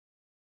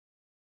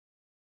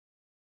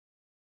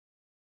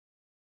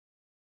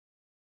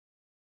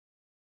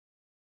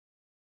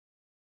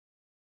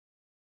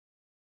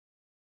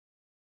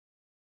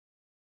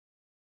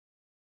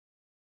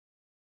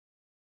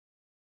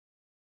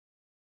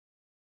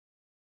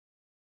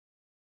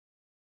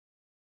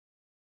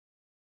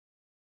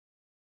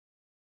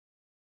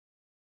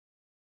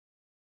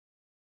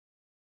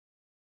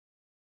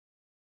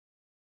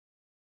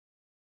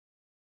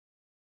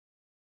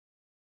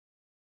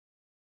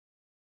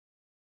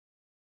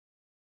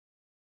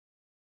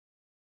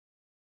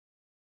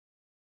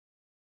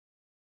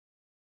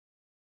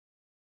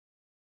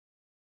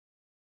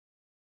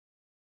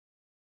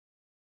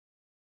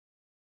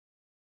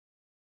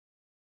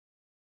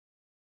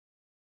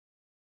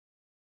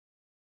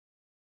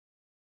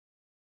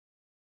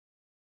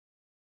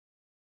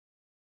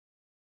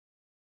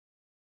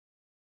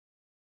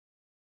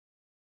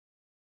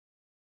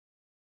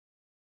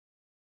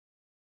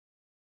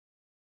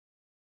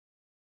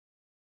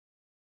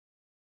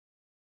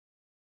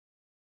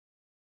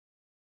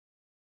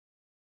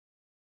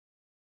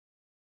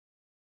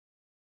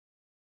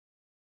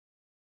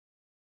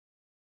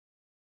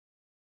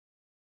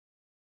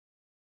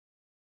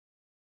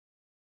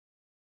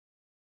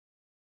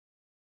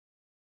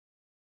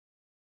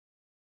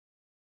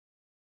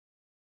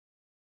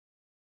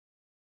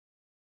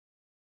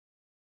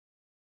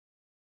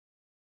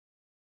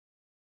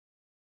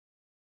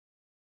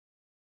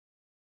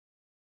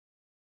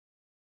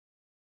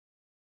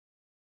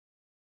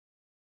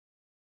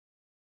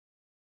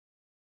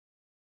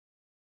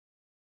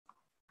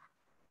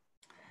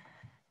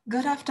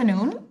Good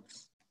afternoon,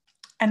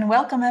 and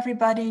welcome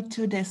everybody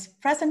to this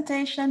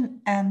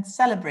presentation and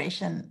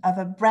celebration of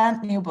a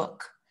brand new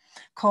book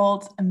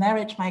called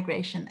Marriage,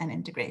 Migration and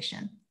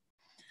Integration.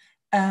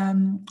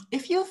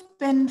 If you've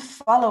been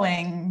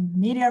following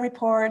media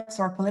reports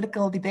or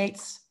political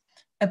debates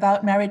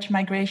about marriage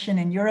migration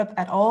in Europe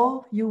at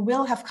all, you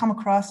will have come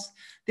across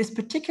this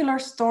particular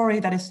story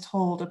that is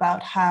told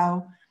about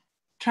how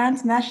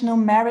transnational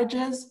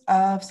marriages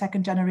of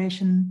second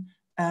generation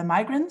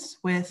migrants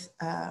with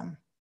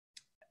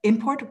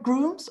import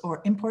grooms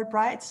or import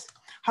brides,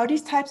 how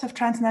these types of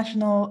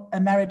transnational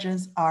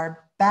marriages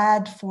are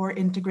bad for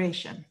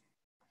integration.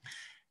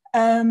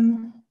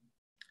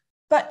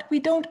 But we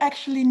don't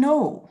actually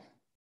know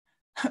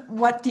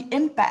what the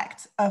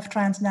impact of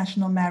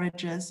transnational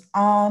marriages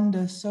on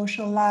the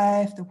social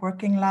life, the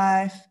working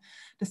life,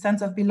 the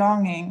sense of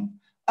belonging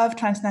of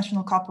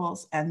transnational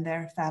couples and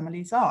their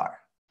families are.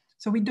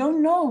 So we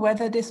don't know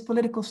whether this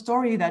political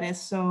story that is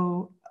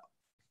so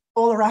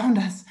all around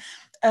us,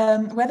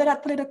 whether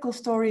that political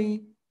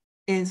story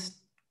is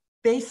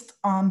based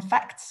on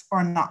facts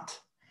or not.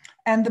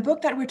 And the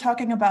book that we're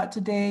talking about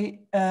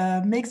today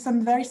makes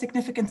some very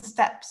significant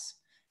steps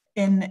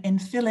in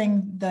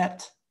filling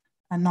that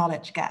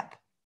knowledge gap.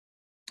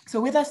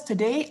 So with us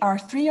today are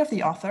three of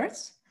the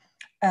authors,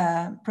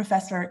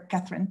 Professor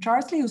Catherine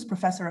Charsley, who's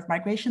Professor of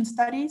Migration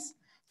Studies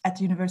at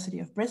the University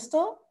of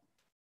Bristol,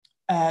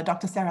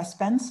 Dr. Sarah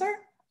Spencer,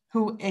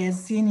 who is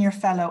Senior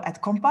Fellow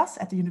at Compass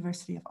at the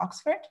University of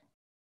Oxford,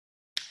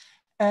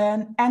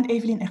 and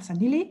Evelien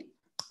Ersanili,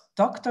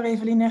 Dr.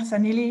 Evelien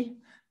Ersanili,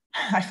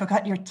 I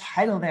forgot your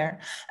title there,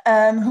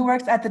 who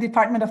works at the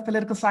Department of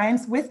Political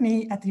Science with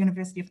me at the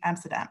University of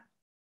Amsterdam.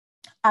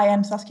 I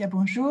am Saskia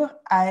Bonjour.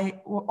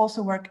 I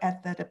also work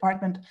at the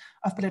Department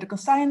of Political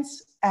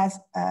Science as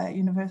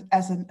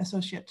an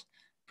associate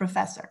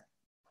professor.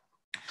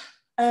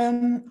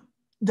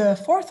 The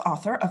fourth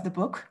author of the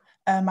book,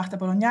 Marta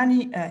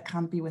Bolognani,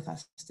 can't be with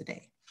us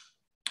today.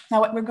 Now,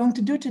 what we're going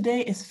to do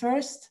today is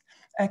first,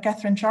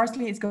 Catherine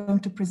Charsley is going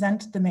to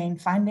present the main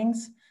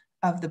findings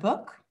of the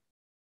book,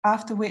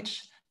 after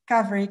which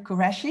Kaveri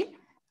Qureshi,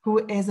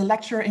 who is a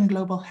lecturer in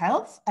global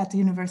health at the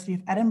University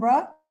of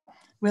Edinburgh,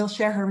 will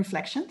share her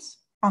reflections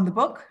on the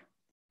book.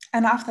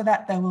 And after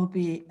that, there will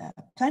be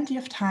plenty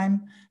of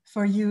time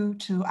for you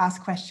to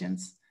ask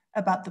questions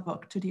about the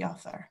book to the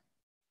author.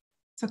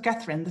 So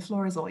Catherine, the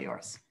floor is all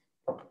yours.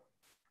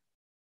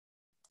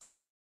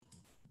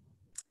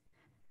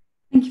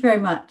 Thank you very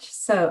much.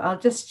 So I'll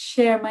just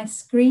share my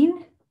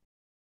screen.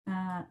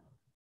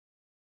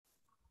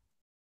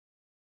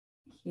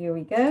 Here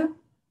we go.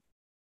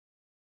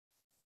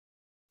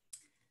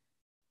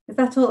 Is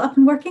that all up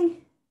and working?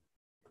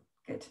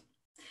 Good.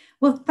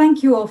 Well,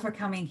 thank you all for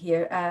coming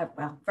here,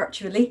 well,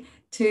 virtually,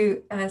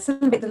 to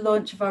celebrate the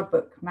launch of our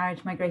book,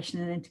 Marriage,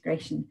 Migration and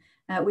Integration,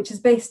 which is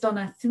based on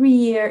a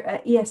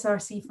 3-year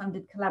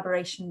ESRC-funded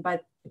collaboration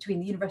between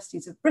the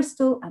Universities of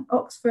Bristol and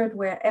Oxford,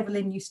 where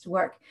Evelyn used to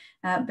work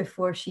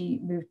before she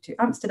moved to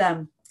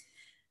Amsterdam.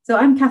 So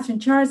I'm Catherine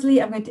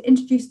Charsley. I'm going to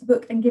introduce the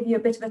book and give you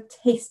a bit of a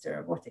taster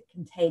of what it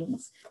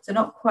contains. So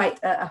not quite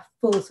a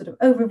full sort of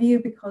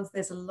overview because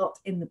there's a lot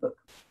in the book.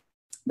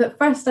 But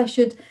first I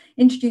should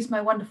introduce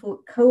my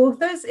wonderful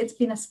co-authors. It's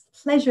been a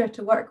pleasure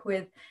to work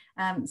with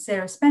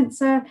Sarah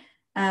Spencer,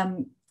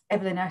 Evelien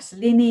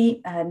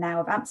Ersanili,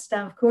 now of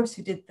Amsterdam, of course,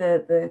 who did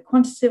the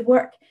quantitative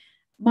work,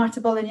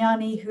 Marta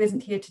Bolognani, who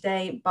isn't here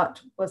today,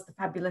 but was the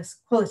fabulous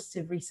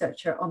qualitative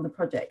researcher on the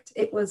project.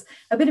 It was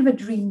a bit of a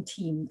dream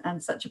team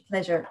and such a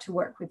pleasure to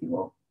work with you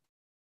all.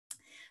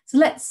 So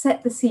let's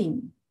set the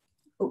scene.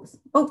 Oops.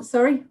 Oh,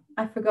 sorry,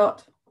 I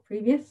forgot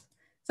previous.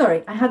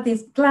 Sorry, I had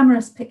these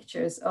glamorous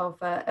pictures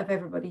of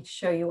everybody to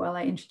show you while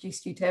I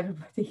introduced you to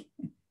everybody.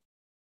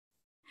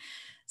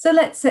 So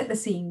let's set the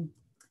scene.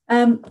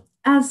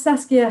 As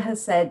Saskia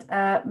has said,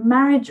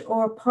 marriage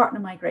or partner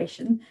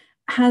migration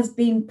has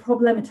been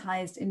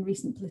problematized in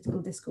recent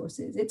political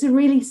discourses. It's a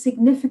really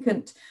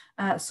significant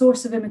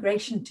source of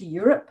immigration to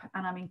Europe,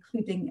 and I'm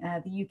including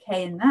the UK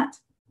in that.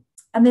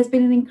 And there's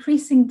been an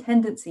increasing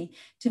tendency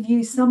to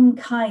view some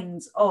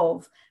kinds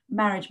of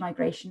marriage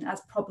migration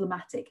as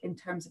problematic in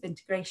terms of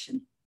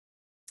integration.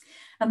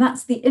 And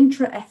that's the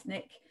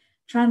intra-ethnic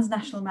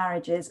transnational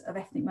marriages of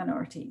ethnic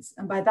minorities.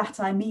 And by that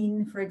I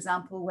mean, for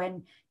example,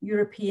 when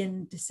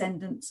European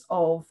descendants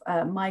of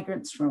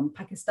migrants from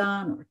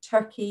Pakistan or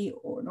Turkey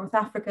or North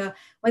Africa,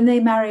 when they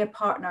marry a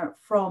partner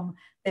from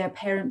their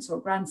parents' or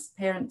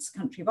grandparents'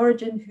 country of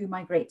origin who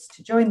migrates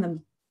to join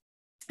them.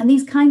 And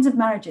these kinds of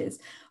marriages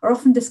are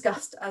often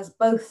discussed as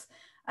both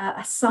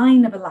a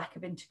sign of a lack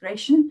of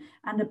integration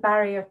and a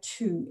barrier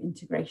to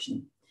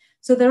integration.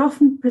 So they're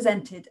often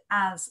presented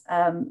as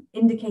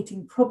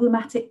indicating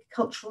problematic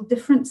cultural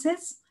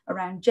differences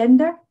around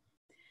gender,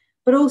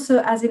 but also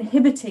as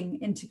inhibiting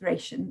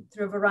integration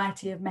through a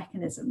variety of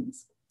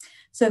mechanisms.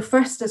 So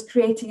first as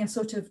creating a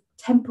sort of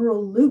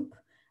temporal loop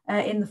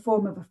in the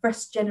form of a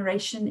first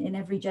generation in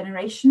every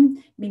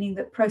generation, meaning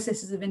that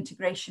processes of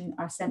integration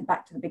are sent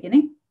back to the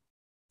beginning.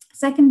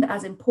 Second,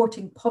 as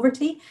importing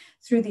poverty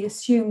through the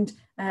assumed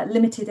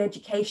limited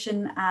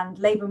education and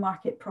labour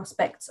market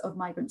prospects of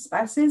migrant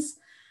spouses,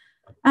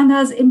 and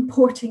as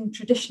importing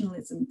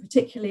traditionalism,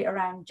 particularly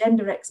around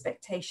gender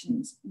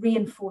expectations,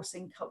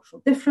 reinforcing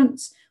cultural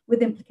difference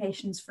with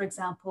implications, for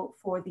example,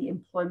 for the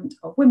employment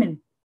of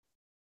women.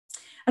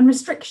 And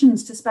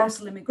restrictions to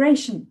spousal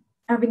immigration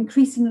have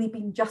increasingly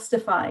been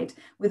justified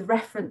with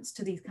reference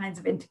to these kinds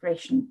of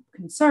integration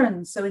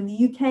concerns. So in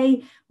the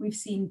UK, we've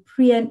seen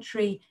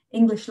pre-entry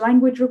English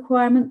language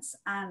requirements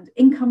and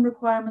income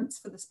requirements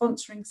for the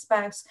sponsoring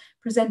spouse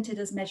presented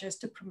as measures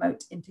to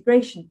promote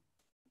integration.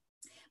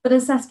 But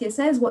as Saskia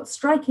says, what's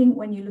striking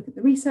when you look at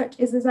the research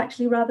is there's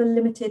actually rather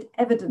limited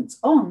evidence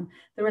on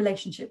the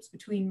relationships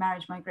between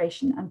marriage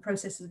migration and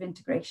processes of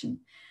integration.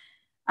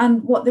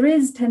 And what there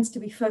is tends to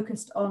be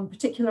focused on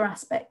particular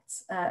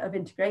aspects of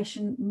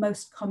integration,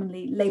 most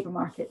commonly labour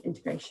market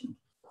integration.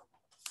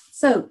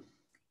 So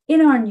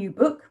in our new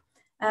book,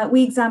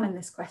 we examine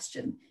this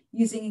question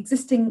using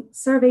existing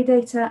survey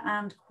data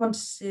and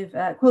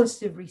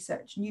qualitative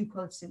research, new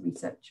qualitative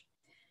research.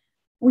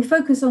 We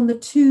focus on the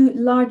two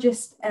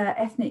largest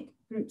ethnic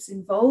groups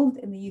involved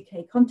in the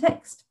UK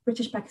context,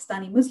 British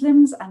Pakistani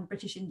Muslims and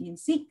British Indian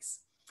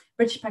Sikhs.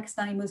 British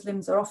Pakistani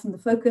Muslims are often the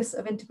focus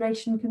of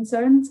integration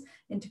concerns,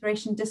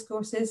 integration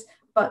discourses,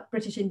 but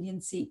British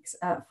Indian Sikhs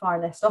far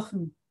less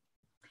often.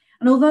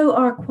 And although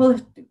our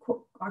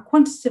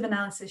quantitative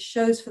analysis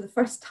shows for the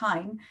first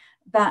time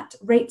that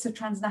rates of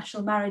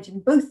transnational marriage in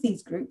both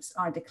these groups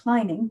are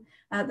declining,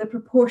 the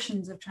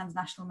proportions of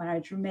transnational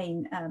marriage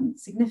remain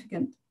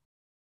significant.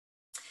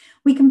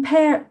 We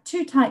compare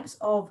two types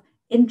of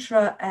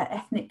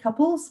intra-ethnic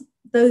couples,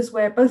 those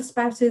where both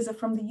spouses are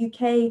from the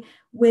UK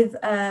with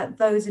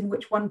those in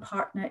which one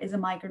partner is a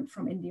migrant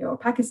from India or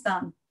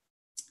Pakistan,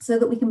 so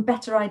that we can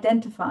better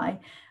identify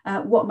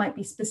what might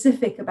be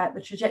specific about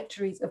the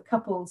trajectories of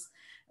couples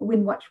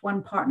in which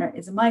one partner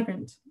is a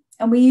migrant.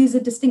 And we use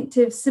a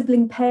distinctive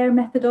sibling pair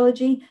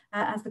methodology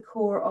as the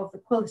core of the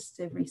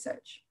qualitative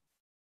research.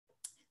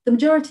 The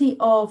majority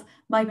of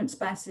migrant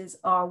spouses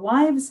are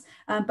wives,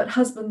 but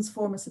husbands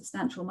form a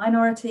substantial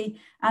minority,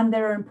 and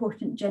there are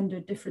important gender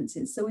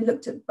differences. So we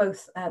looked at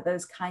both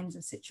those kinds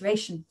of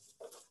situations.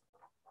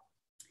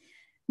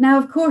 Now,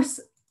 of course,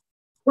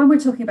 when we're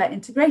talking about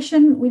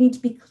integration, we need to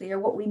be clear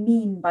what we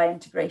mean by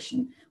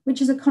integration,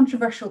 which is a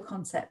controversial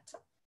concept.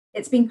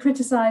 It's been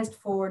criticised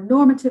for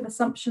normative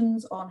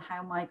assumptions on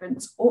how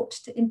migrants ought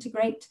to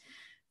integrate,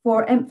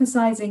 for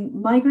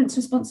emphasising migrants'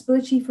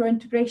 responsibility for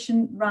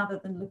integration rather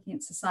than looking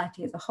at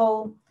society as a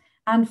whole,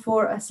 and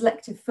for a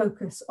selective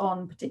focus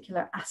on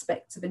particular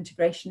aspects of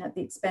integration at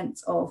the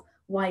expense of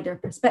wider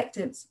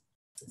perspectives.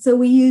 So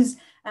we use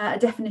a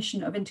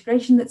definition of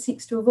integration that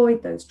seeks to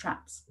avoid those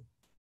traps.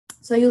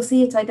 So you'll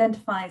see it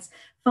identifies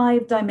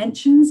 5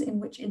 dimensions in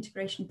which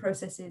integration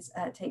processes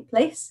take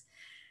place.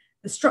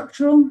 The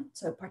structural,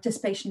 so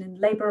participation in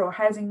labour or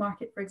housing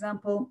market, for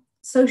example.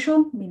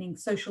 Social, meaning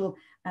social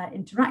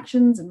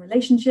interactions and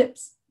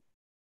relationships.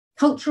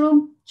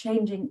 Cultural,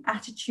 changing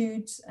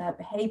attitudes,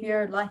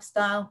 behaviour,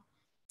 lifestyle.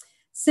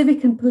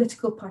 Civic and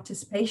political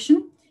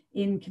participation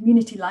in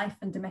community life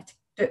and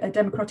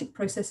democratic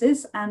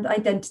processes. And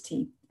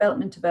identity,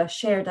 development of a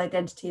shared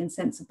identity and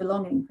sense of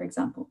belonging, for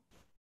example.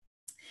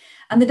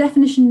 And the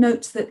definition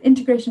notes that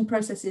integration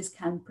processes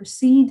can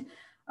proceed,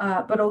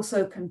 but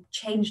also can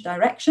change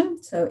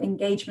direction. So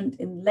engagement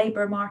in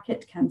labour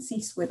market can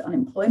cease with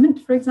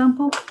unemployment, for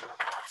example,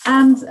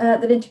 and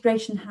that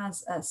integration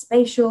has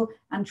spatial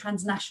and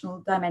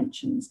transnational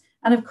dimensions.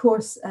 And of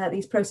course,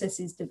 these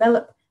processes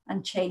develop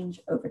and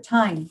change over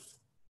time.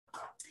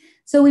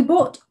 So we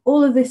brought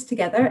all of this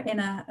together in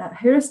a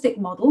heuristic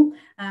model,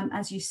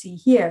 as you see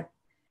here.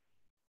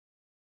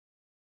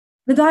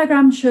 The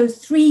diagram shows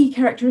 3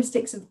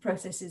 characteristics of the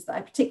processes that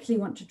I particularly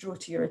want to draw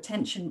to your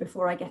attention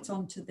before I get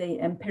on to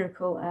the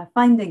empirical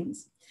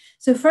findings.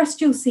 So first,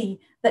 you'll see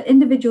that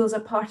individuals are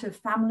part of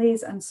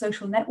families and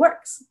social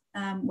networks,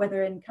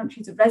 whether in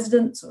countries of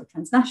residence or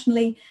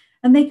transnationally,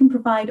 and they can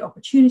provide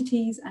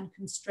opportunities and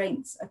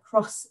constraints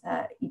across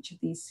each of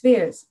these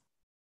spheres.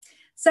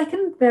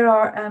 Second, there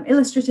are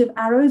illustrative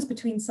arrows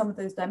between some of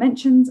those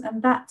dimensions,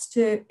 and that's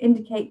to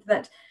indicate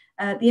that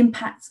the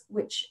impact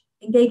which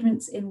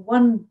engagements in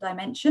one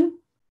dimension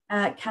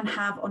can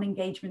have on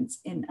engagements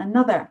in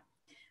another.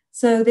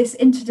 So this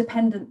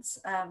interdependence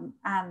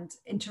and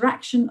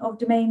interaction of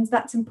domains,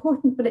 that's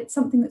important, but it's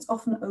something that's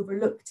often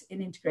overlooked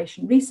in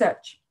integration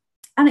research.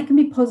 And it can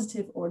be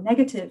positive or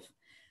negative.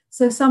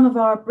 So some of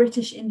our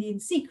British Indian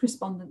Sikh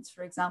respondents,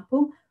 for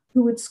example,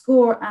 who would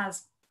score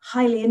as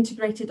highly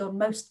integrated on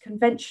most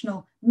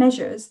conventional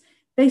measures,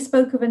 they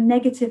spoke of a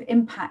negative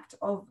impact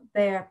of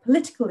their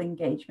political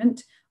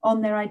engagement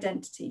on their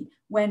identity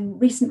when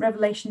recent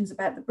revelations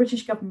about the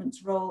British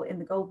government's role in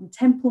the Golden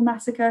Temple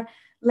massacre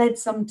led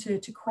some to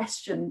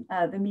question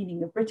the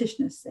meaning of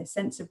Britishness, their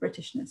sense of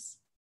Britishness.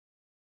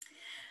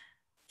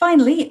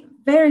 Finally,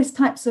 various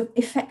types of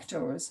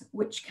effectors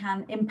which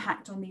can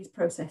impact on these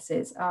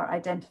processes are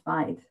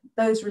identified.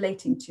 Those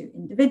relating to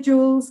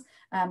individuals,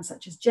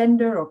 such as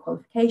gender or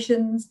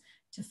qualifications,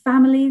 to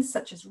families,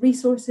 such as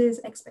resources,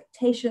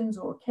 expectations,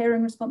 or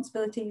caring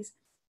responsibilities,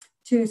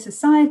 to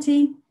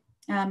society,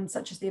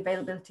 such as the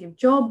availability of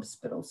jobs,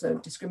 but also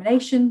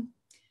discrimination,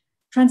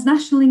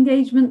 transnational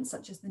engagement,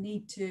 such as the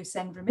need to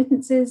send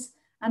remittances,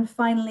 and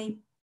finally,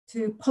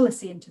 to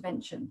policy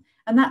intervention.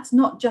 And that's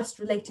not just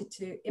related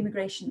to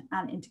immigration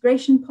and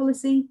integration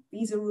policy,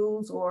 visa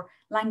rules or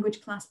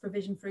language class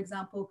provision, for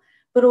example,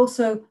 but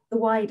also the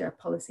wider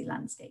policy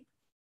landscape.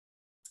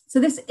 So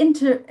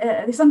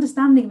this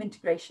understanding of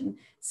integration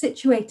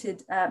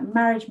situated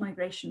marriage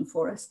migration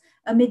for us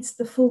amidst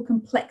the full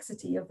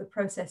complexity of the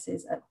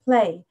processes at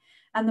play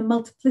and the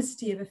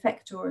multiplicity of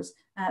effectors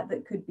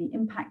that could be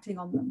impacting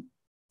on them.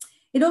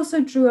 It also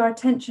drew our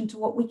attention to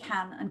what we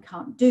can and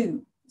can't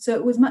do. So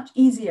it was much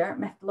easier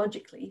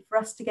methodologically for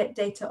us to get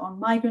data on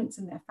migrants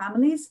and their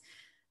families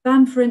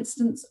than, for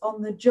instance,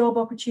 on the job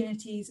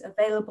opportunities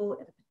available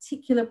at a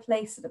particular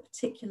place at a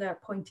particular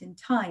point in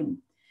time.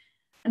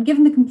 And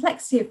given the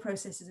complexity of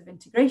processes of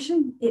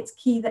integration, it's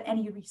key that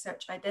any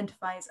research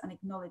identifies and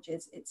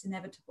acknowledges its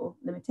inevitable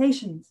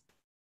limitations.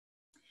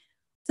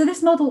 So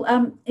this model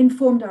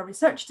informed our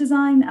research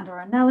design and our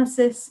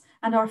analysis,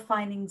 and our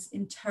findings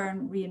in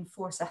turn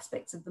reinforce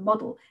aspects of the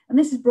model. And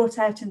this is brought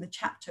out in the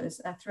chapters,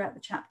 throughout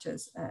the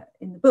chapters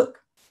in the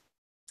book.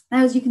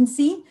 Now, as you can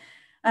see,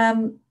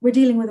 we're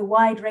dealing with a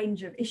wide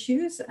range of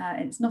issues.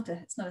 It's not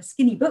a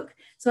skinny book,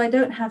 so I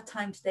don't have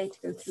time today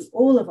to go through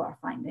all of our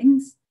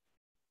findings.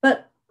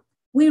 But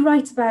we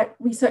write about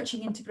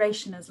researching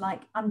integration as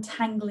like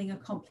untangling a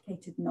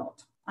complicated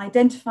knot,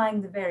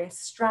 identifying the various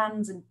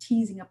strands and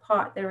teasing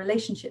apart their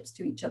relationships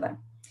to each other.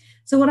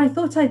 So what I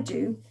thought I'd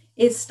do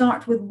is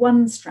start with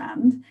one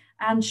strand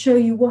and show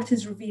you what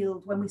is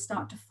revealed when we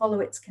start to follow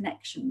its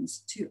connections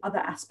to other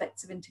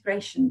aspects of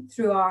integration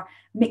through our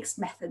mixed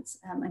methods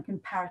and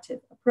comparative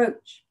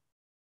approach.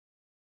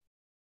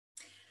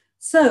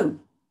 So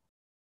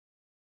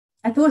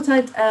I thought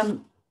I'd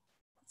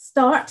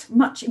start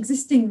much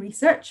existing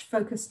research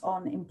focused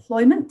on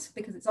employment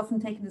because it's often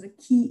taken as a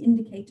key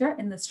indicator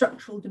in the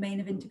structural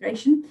domain of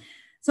integration.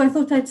 So I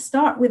thought I'd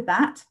start with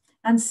that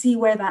and see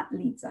where that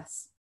leads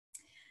us.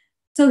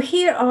 So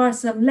here are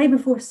some labour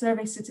force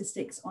survey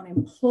statistics on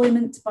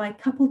employment by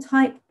couple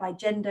type, by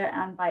gender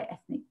and by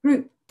ethnic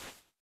group.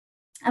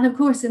 And of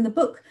course, in the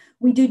book,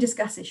 we do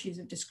discuss issues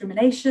of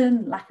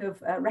discrimination, lack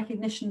of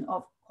recognition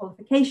of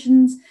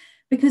qualifications,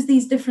 because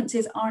these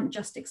differences aren't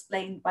just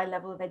explained by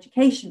level of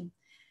education.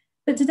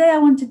 But today I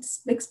wanted to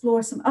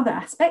explore some other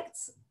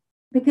aspects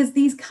because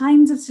these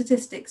kinds of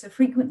statistics are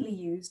frequently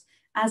used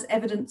as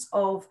evidence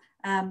of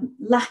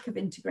lack of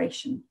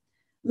integration,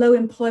 low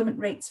employment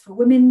rates for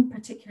women,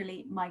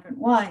 particularly migrant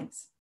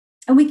wives.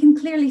 And we can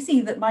clearly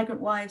see that migrant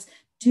wives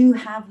do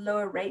have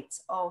lower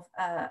rates of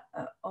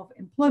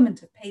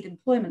employment, of paid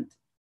employment,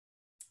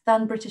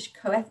 than British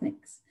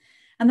co-ethnics.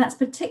 And that's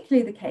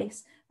particularly the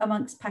case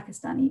amongst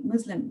Pakistani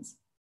Muslims.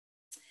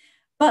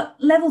 But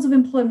levels of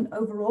employment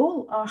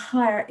overall are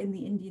higher in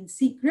the Indian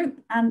Sikh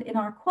group, and in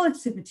our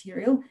qualitative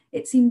material,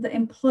 it seemed that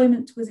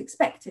employment was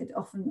expected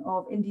often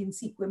of Indian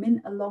Sikh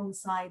women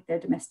alongside their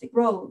domestic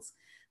roles.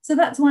 So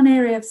that's one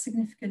area of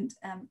significant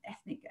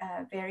ethnic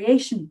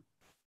variation.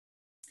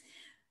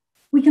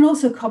 We can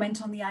also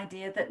comment on the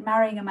idea that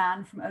marrying a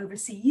man from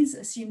overseas,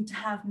 assumed to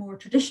have more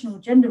traditional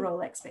gender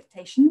role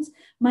expectations,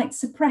 might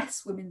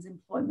suppress women's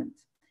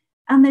employment.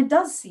 And there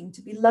does seem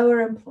to be lower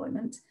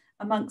employment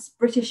amongst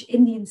British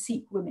Indian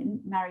Sikh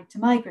women married to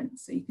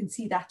migrants. So you can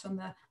see that on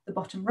the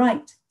bottom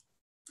right.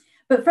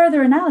 But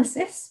further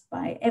analysis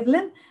by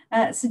Evelyn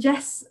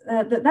suggests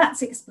that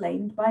that's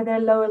explained by their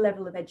lower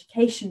level of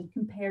education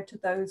compared to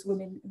those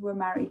women who are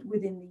married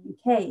within the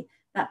UK,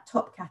 that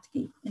top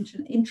category,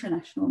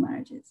 intranational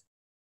marriages.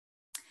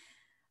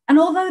 And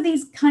although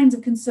these kinds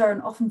of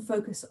concern often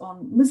focus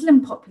on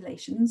Muslim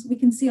populations, we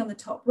can see on the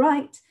top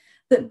right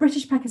that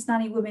British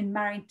Pakistani women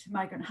married to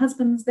migrant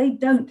husbands, they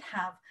don't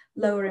have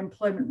lower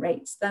employment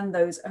rates than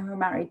those who are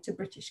married to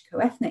British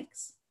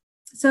co-ethnics.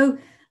 So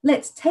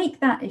let's take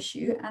that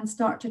issue and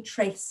start to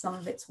trace some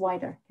of its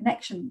wider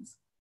connections.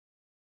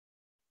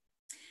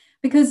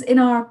 Because in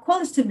our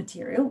qualitative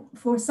material,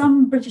 for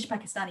some British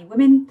Pakistani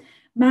women,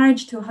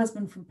 marriage to a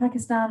husband from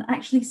Pakistan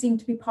actually seemed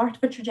to be part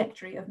of a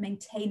trajectory of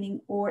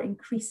maintaining or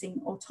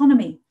increasing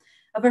autonomy,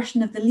 a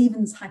version of the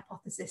Levens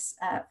hypothesis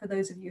for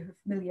those of you who are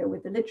familiar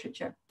with the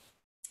literature.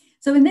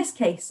 So in this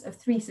case of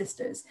three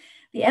sisters,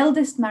 the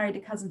eldest married a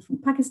cousin from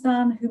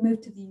Pakistan who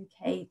moved to the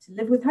UK to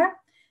live with her.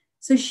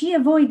 So she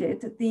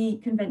avoided the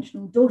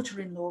conventional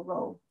daughter-in-law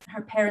role.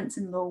 Her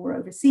parents-in-law were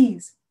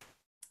overseas.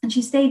 And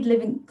she stayed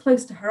living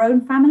close to her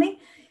own family,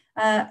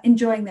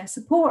 enjoying their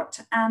support,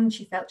 and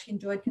she felt she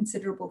enjoyed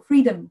considerable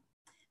freedom.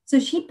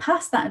 So she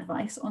passed that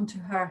advice on to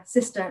her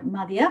sister,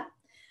 Madia,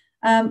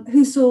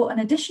 who saw an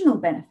additional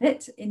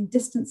benefit in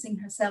distancing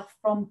herself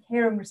from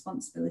caring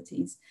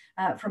responsibilities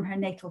from her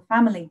natal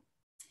family.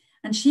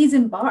 And she's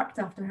embarked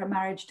after her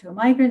marriage to a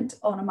migrant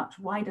on a much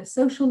wider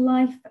social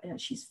life.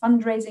 She's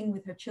fundraising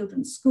with her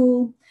children's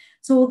school.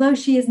 So although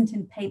she isn't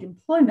in paid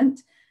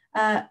employment,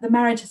 the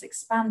marriage has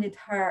expanded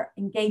her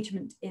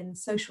engagement in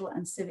social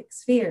and civic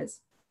spheres.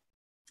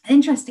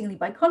 Interestingly,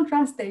 by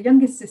contrast, their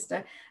youngest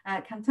sister,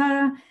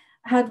 Kantara,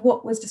 had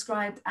what was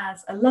described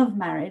as a love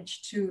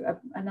marriage to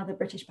another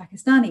British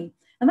Pakistani.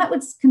 And that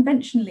would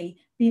conventionally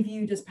be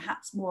viewed as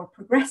perhaps more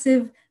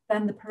progressive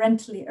than the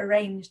parentally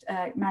arranged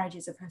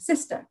marriages of her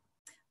sister.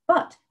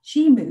 But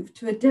she moved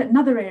to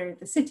another area of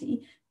the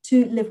city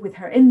to live with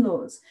her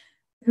in-laws,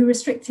 who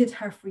restricted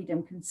her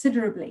freedom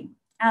considerably.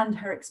 And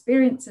her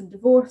experience in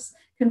divorce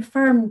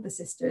confirmed the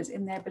sisters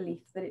in their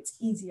belief that it's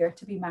easier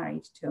to be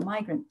married to a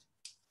migrant.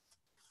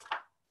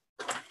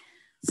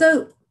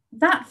 So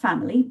that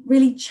family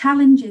really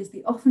challenges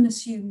the often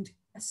assumed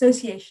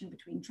association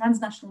between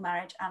transnational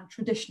marriage and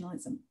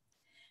traditionalism.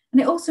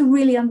 And it also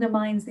really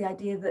undermines the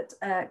idea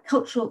that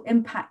cultural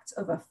impact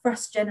of a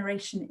first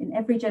generation in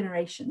every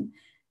generation,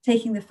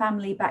 taking the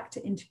family back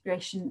to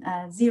integration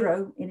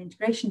zero in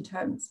integration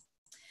terms.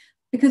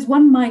 Because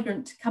one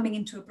migrant coming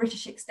into a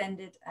British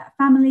extended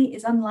family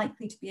is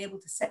unlikely to be able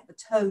to set the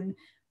tone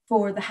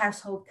for the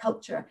household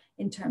culture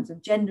in terms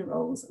of gender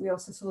roles. We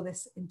also saw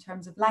this in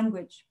terms of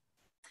language.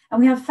 And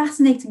we have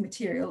fascinating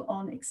material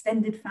on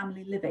extended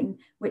family living,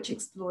 which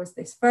explores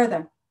this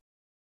further.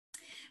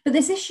 But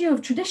this issue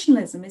of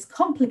traditionalism is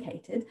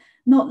complicated,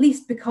 not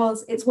least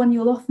because it's one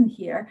you'll often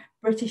hear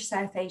British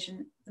South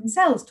Asian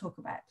themselves talk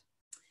about.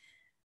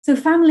 So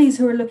families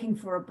who are looking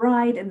for a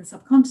bride in the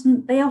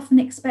subcontinent, they often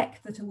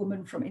expect that a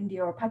woman from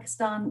India or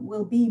Pakistan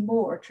will be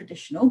more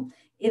traditional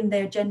in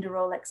their gender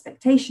role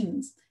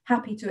expectations,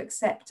 happy to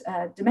accept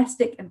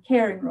domestic and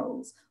caring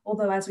roles.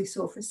 Although, as we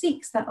saw for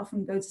Sikhs, that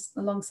often goes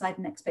alongside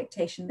an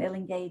expectation they'll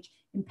engage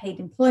in paid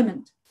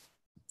employment.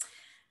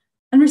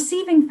 And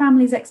receiving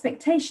families'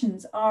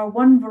 expectations are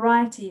one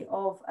variety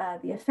of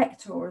the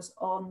effectors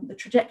on the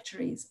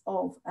trajectories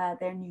of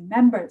their new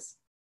members.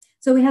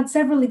 So we had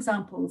several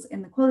examples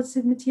in the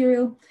qualitative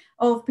material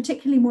of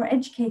particularly more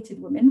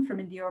educated women from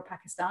India or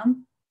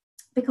Pakistan,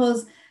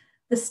 because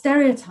the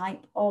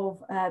stereotype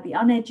of the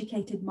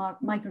uneducated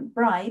migrant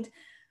bride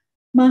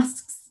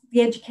masks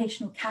the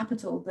educational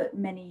capital that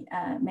many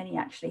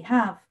actually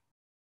have.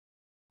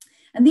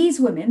 And these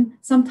women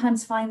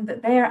sometimes find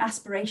that their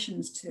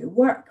aspirations to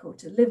work or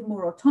to live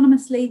more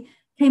autonomously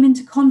came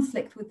into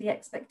conflict with the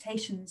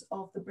expectations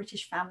of the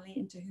British family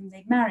into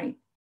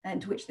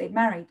which they'd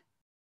married.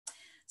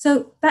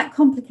 So that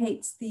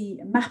complicates the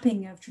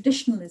mapping of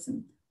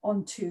traditionalism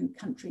onto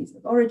countries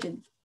of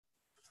origin.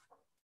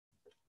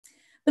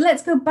 But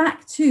let's go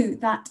back to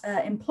that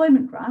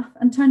employment graph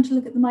and turn to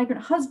look at the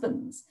migrant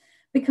husbands,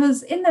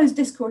 because in those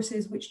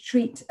discourses which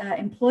treat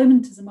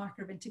employment as a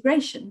marker of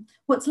integration,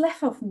 what's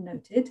left often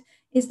noted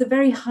is the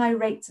very high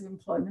rates of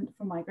employment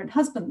for migrant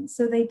husbands.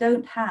 So they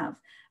don't have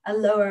a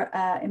lower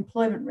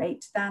employment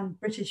rate than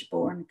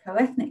British-born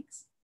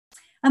co-ethnics.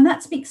 And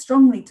that speaks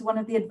strongly to one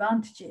of the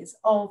advantages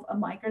of a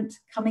migrant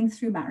coming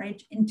through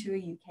marriage into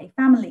a UK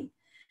family,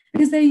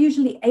 because they're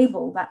usually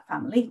able, that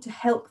family, to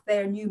help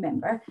their new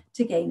member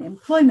to gain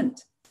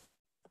employment.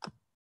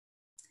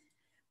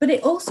 But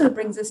it also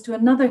brings us to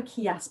another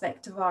key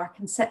aspect of our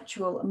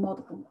conceptual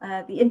model,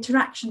 the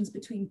interactions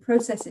between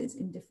processes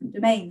in different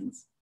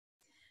domains.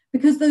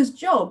 Because those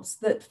jobs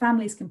that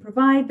families can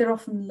provide, they're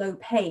often low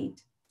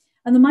paid.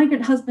 And the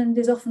migrant husband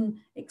is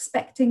often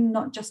expecting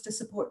not just to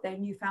support their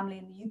new family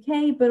in the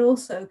UK, but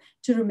also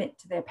to remit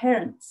to their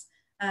parents.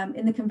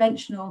 In the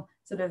conventional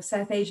sort of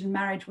South Asian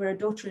marriage where a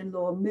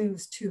daughter-in-law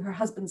moves to her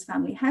husband's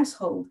family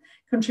household,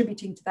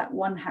 contributing to that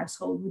one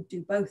household would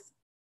do both.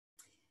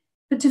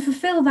 But to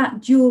fulfill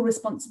that dual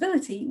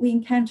responsibility, we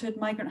encountered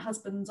migrant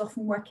husbands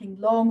often working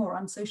long or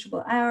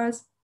unsociable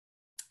hours.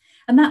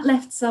 And that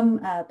left some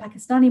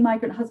Pakistani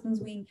migrant husbands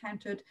we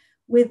encountered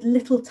with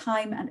little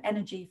time and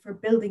energy for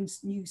building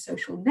new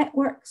social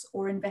networks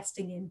or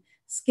investing in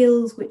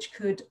skills which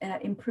could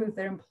improve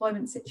their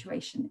employment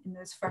situation in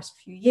those first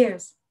few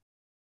years.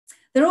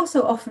 They're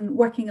also often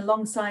working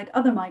alongside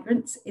other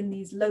migrants in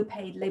these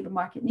low-paid labour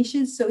market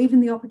niches, so even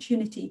the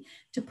opportunity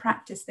to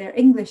practice their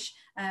English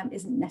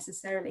isn't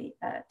necessarily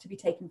to be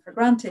taken for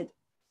granted.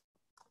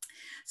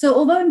 So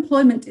although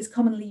employment is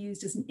commonly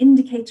used as an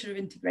indicator of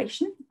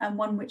integration and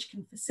one which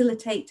can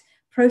facilitate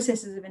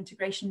processes of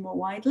integration more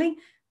widely,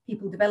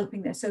 people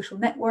developing their social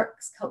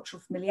networks, cultural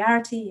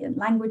familiarity and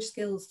language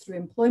skills through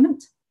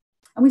employment.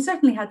 And we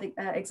certainly had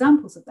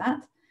examples of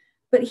that.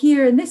 But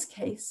here in this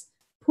case,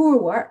 poor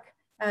work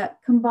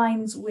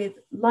combines with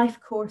life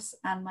course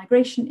and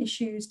migration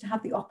issues to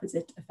have the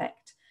opposite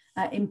effect,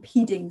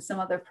 impeding some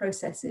other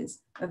processes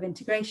of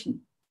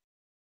integration.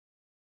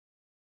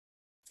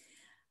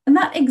 And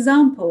that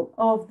example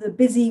of the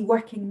busy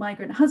working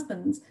migrant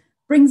husbands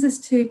brings us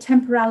to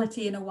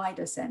temporality in a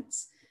wider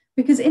sense,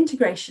 because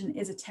integration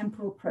is a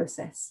temporal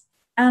process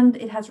and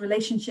it has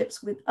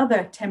relationships with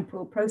other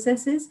temporal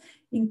processes,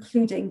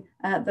 including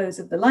those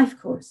of the life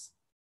course.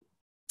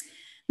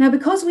 Now,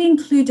 because we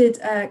included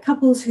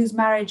couples whose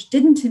marriage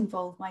didn't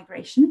involve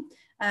migration,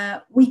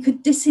 we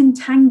could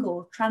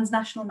disentangle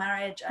transnational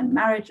marriage and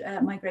marriage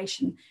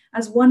migration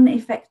as one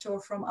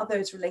effector from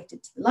others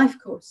related to the life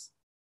course.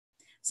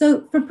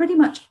 So for pretty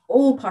much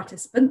all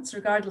participants,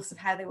 regardless of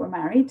how they were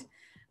married,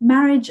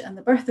 marriage and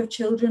the birth of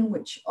children,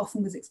 which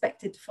often was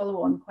expected to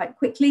follow on quite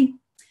quickly,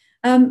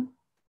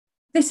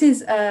 this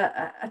is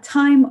a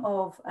time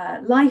of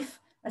life,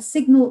 a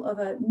signal of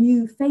a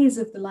new phase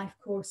of the life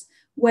course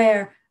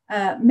where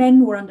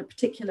men were under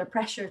particular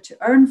pressure to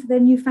earn for their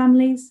new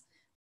families,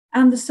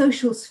 and the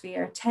social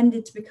sphere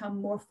tended to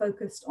become more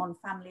focused on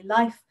family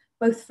life,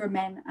 both for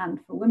men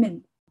and for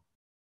women.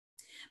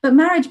 But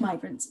marriage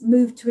migrants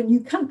moved to a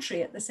new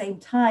country at the same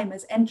time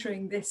as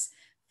entering this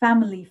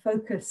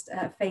family-focused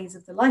phase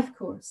of the life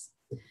course.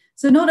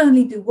 So not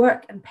only do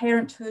work and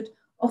parenthood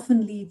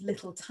often leave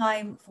little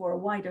time for a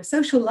wider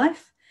social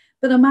life,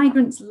 but a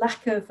migrant's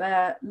lack of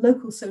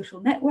local social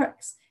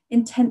networks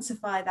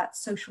intensify that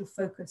social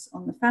focus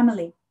on the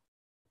family.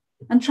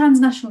 And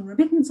transnational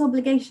remittance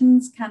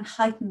obligations can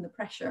heighten the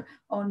pressure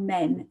on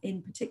men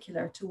in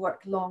particular to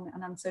work long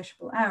and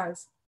unsociable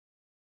hours.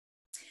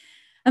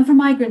 And for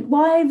migrant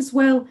wives,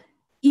 well,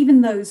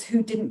 even those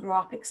who didn't grow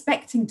up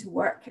expecting to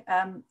work,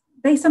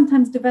 they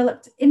sometimes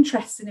developed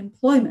interests in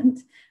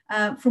employment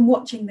from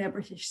watching their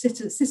British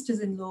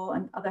sisters-in-law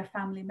and other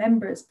family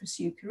members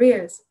pursue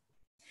careers.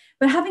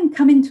 But having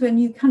come into a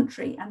new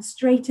country and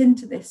straight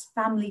into this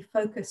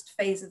family-focused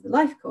phase of the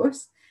life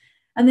course,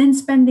 and then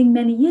spending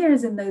many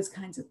years in those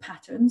kinds of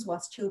patterns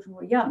whilst children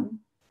were young,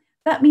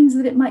 that means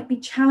that it might be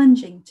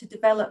challenging to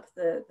develop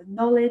the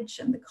knowledge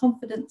and the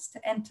confidence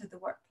to enter the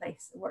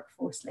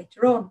workforce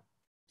later on.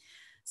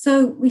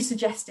 So we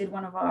suggested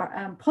one of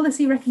our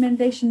policy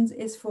recommendations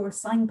is for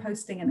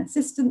signposting and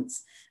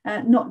assistance,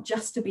 not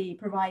just to be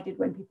provided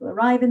when people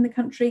arrive in the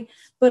country,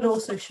 but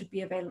also should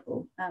be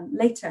available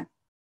later.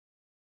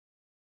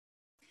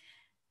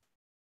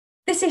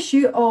 This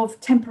issue of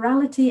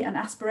temporality and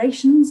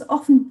aspirations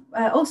often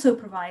also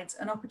provides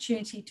an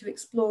opportunity to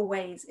explore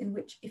ways in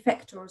which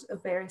effectors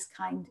of various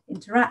kind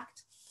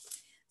interact.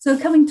 So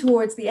coming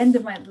towards the end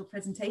of my little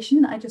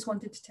presentation, I just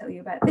wanted to tell you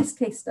about this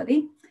case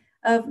study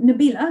of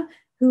Nabila,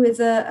 who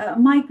is a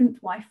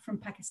migrant wife from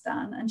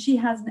Pakistan, and she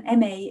has an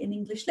MA in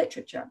English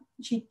literature.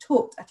 She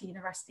taught at a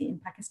university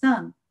in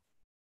Pakistan.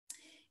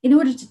 In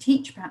order to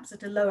teach perhaps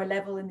at a lower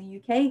level in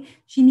the UK,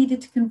 she needed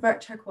to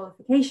convert her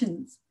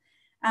qualifications.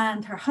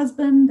 And her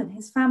husband and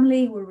his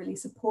family were really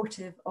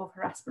supportive of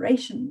her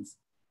aspirations.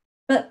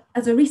 But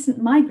as a recent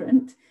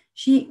migrant,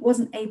 she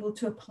wasn't able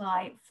to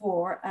apply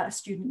for a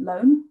student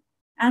loan,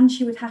 and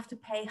she would have to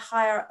pay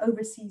higher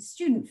overseas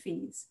student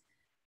fees.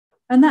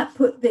 And that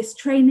put this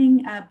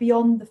training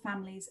beyond the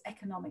family's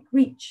economic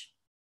reach.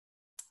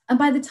 And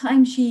by the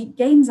time she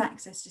gains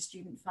access to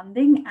student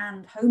funding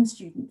and home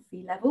student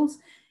fee levels,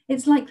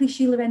 it's likely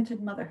she'll have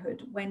entered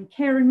motherhood when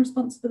caring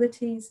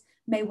responsibilities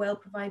may well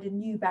provide a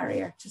new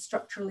barrier to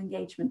structural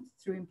engagement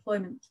through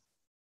employment.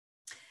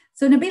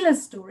 So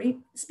Nabila's story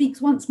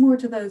speaks once more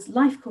to those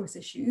life course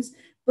issues,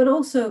 but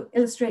also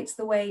illustrates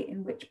the way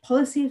in which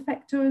policy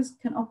effectors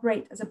can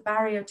operate as a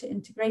barrier to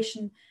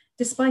integration,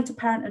 despite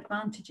apparent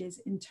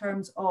advantages in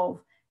terms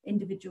of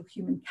individual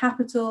human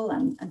capital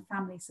and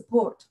family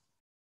support.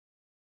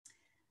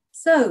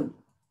 So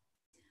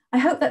I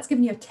hope that's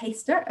given you a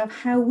taster of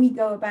how we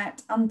go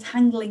about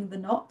untangling the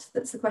knot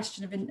that's the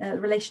question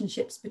of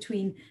relationships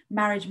between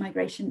marriage,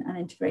 migration, and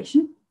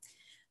integration.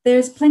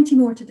 There's plenty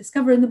more to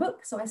discover in the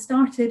book, so I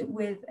started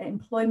with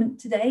employment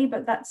today,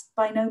 but that's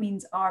by no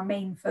means our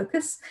main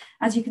focus.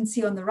 As you can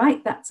see on the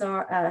right, that's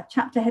our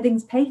chapter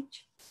headings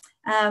page.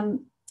 And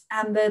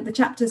the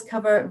chapters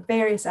cover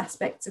various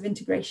aspects of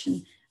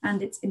integration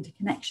and its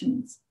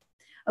interconnections.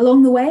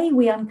 Along the way,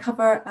 we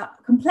uncover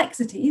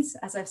complexities,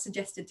 as I've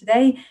suggested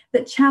today,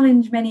 that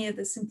challenge many of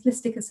the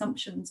simplistic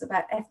assumptions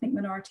about ethnic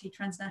minority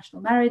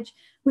transnational marriage,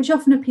 which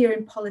often appear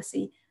in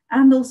policy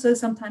and also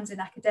sometimes in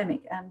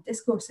academic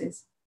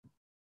discourses.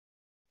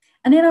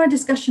 And in our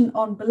discussion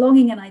on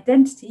belonging and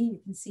identity, you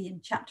can see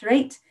in chapter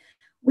 8,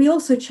 we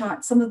also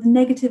chart some of the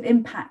negative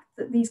impact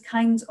that these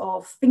kinds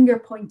of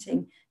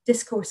finger-pointing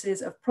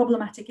discourses of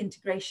problematic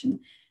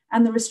integration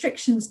and the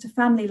restrictions to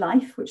family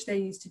life, which they're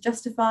used to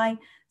justify.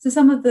 So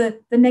some of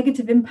the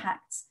negative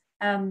impacts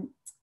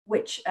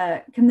which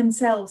can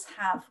themselves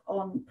have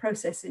on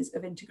processes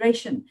of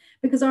integration,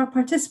 because our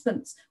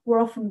participants were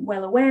often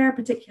well aware,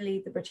 particularly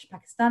the British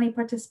Pakistani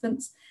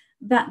participants,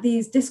 that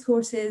these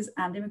discourses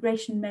and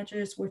immigration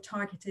measures were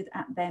targeted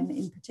at them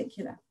in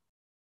particular.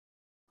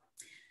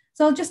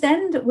 So I'll just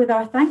end with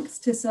our thanks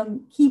to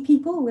some key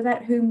people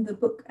without whom the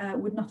book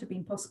would not have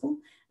been possible.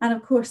 And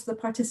of course, the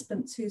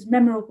participants whose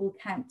memorable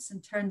counts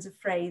and turns of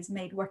phrase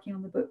made working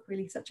on the book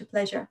really such a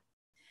pleasure.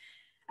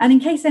 And in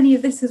case any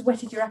of this has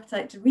whetted your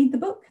appetite to read the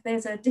book,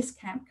 there's a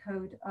discount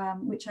code,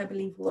 which I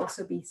believe will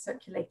also be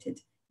circulated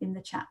in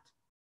the chat.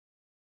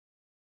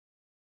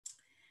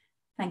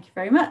 Thank you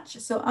very much.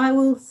 So I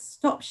will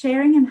stop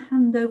sharing and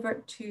hand over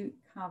to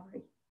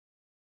Kaveri.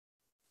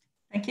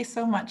 Thank you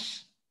so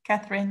much,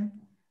 Catherine.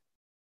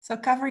 So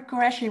Kaveri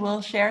Qureshi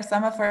will share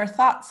some of her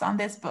thoughts on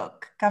this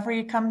book.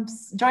 Kaveri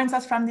joins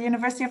us from the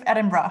University of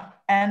Edinburgh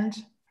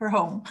and her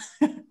home.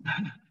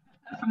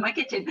 From my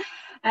kitchen.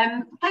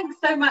 Thanks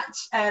so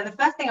much. The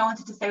first thing I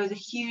wanted to say was a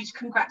huge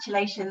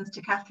congratulations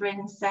to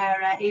Catherine,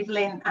 Sarah,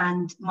 Evelyn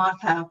and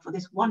Martha for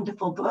this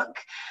wonderful book.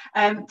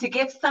 To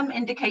give some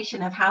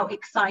indication of how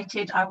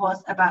excited I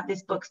was about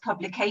this book's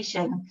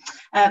publication,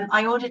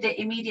 I ordered it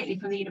immediately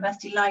from the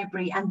university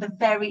library, and the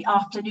very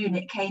afternoon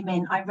it came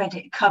in, I read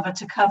it cover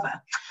to cover.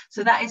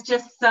 So that is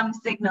just some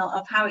signal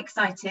of how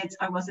excited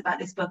I was about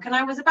this book. And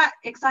I was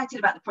excited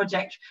about the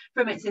project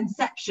from its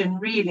inception,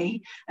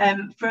 really,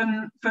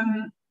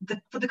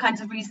 for the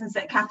kinds of reasons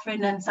that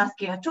Catherine and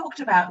Saskia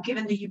talked about,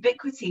 given the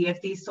ubiquity of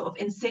these sort of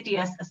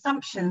insidious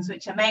assumptions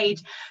which are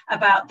made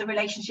about the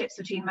relationships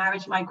between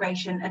marriage,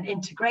 migration and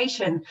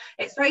integration.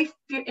 It's very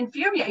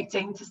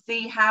infuriating to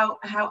see how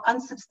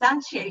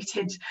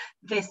unsubstantiated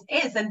this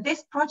is. And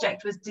this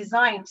project was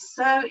designed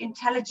so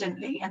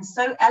intelligently and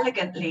so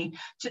elegantly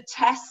to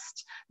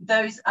test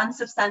those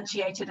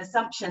unsubstantiated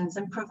assumptions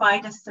and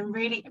provide us some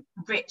really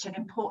rich and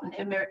important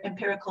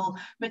empirical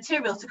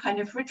material to kind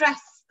of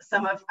redress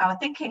some of our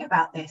thinking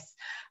about this.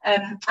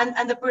 And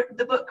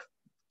the book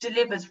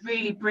delivers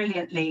really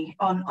brilliantly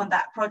on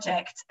that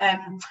project.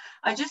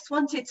 I just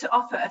wanted to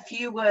offer a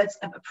few words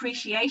of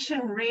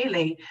appreciation,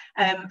 really,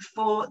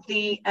 for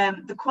the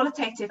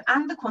qualitative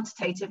and the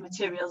quantitative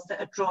materials that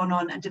are drawn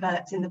on and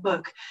developed in the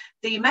book.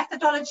 The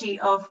methodology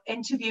of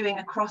interviewing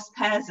across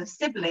pairs of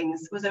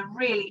siblings was a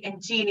really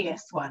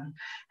ingenious one,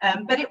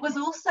 but it was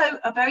also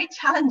a very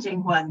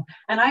challenging one.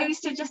 And I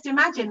used to just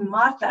imagine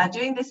Martha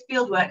doing this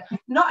fieldwork.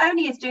 Not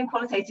only is doing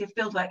qualitative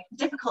fieldwork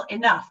difficult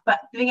enough, but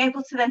being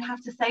able to then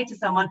have to say to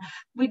someone,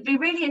 we'd be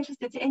really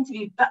interested to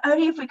interview, but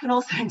only if we can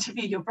also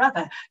interview your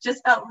brother,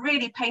 just felt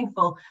really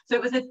painful. So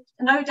it was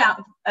no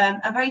doubt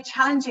a very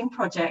challenging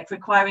project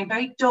requiring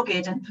very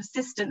dogged and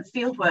persistent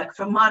fieldwork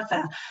from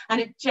Martha.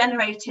 And it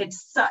generated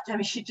such, I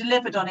mean, she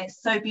delivered on it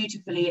so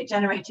beautifully. It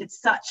generated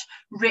such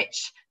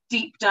rich,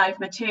 deep dive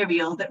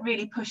material that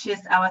really pushes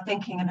our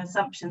thinking and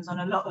assumptions on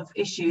a lot of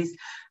issues.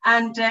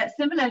 And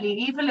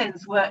similarly,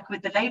 Evelyn's work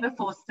with the labour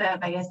force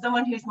survey, as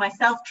someone who's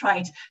myself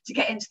tried to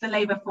get into the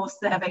labour force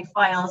survey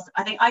files,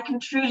 I think I can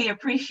truly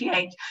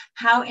appreciate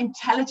how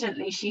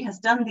intelligently she has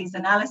done these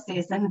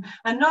analyses, and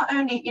not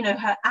only, you know,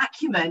 her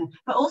acumen,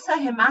 but also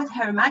her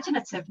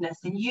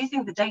imaginativeness in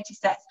using the data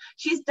sets.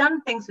 She's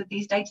done things with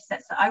these data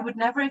sets that I would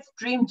never have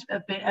dreamed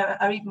of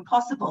are even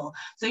possible.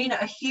 So, you know,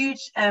 a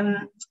huge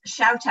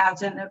shout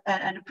out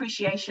and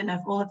appreciation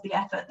of all of the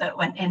effort that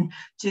went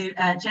into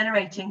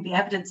generating the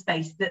evidence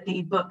base that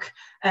the book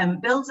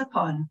builds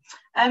upon.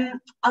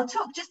 I'll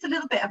talk just a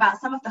little bit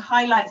about some of the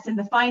highlights and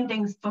the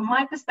findings from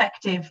my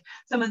perspective,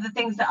 some of the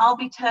things that I'll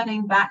be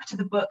turning back to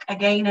the book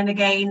again and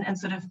again and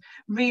sort of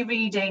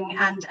rereading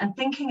and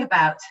thinking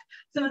about.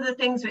 Some of the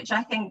things which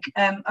I think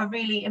are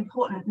really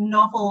important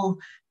novel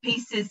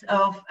pieces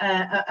of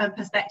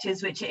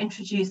perspectives which are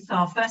introduced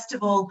are, first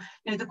of all,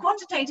 you know, the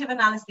quantitative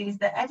analyses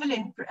that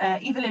Evelyn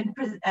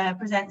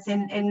presents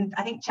in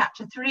I think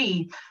chapter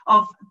 3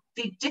 of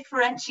the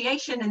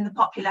differentiation in the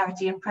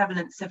popularity and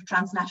prevalence of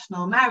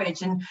transnational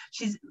marriage. And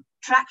she's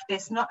tracked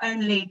this not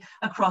only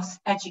across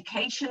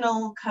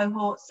educational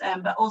cohorts,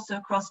 but also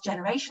across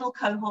generational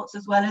cohorts,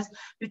 as well as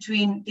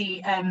between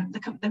the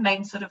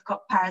main sort of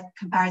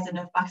comparison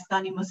of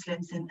Pakistani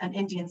Muslims and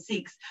Indian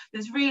Sikhs.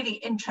 There's really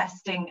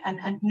interesting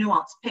and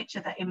nuanced picture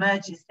that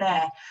emerges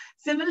there.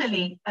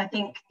 Similarly, I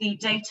think the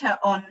data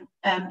on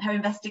her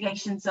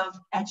investigations of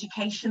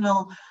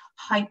educational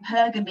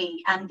hypergamy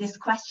and this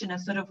question of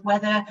sort of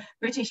whether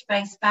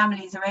British-based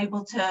families are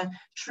able to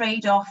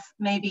trade off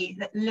maybe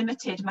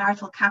limited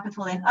marital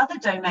capital in other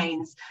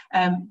domains,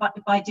 but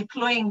by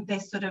deploying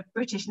this sort of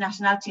British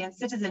nationality and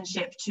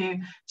citizenship to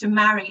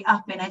marry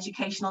up in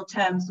educational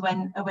terms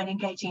when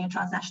engaging in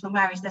transnational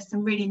marriage. There's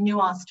some really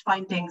nuanced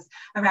findings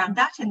around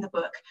that in the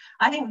book.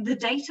 I think the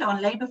data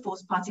on labour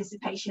force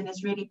participation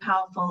is really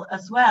powerful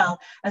as well.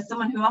 As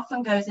someone who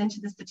often goes into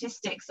the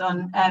statistics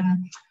on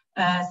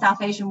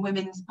South Asian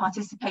women's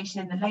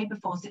participation in the labour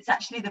force, it's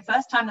actually the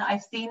first time that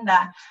I've seen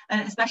that,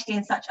 and especially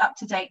in such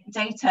up-to-date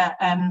data,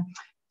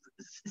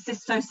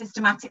 so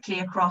systematically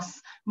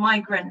across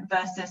migrant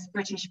versus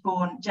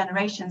British-born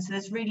generations. So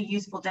there's really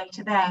useful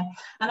data there.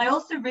 And I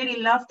also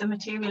really love the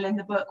material in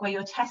the book where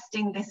you're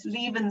testing this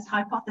Leaven's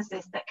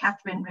hypothesis that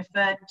Catherine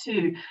referred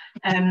to,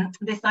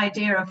 this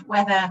idea of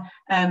whether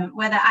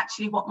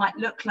actually what might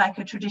look like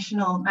a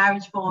traditional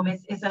marriage form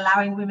is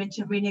allowing women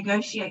to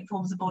renegotiate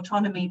forms of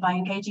autonomy by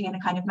engaging in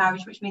a kind of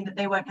marriage which means that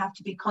they won't have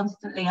to be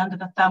constantly under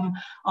the thumb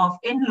of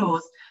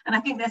in-laws. And I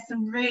think there's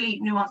some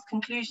really nuanced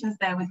conclusions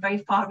there with very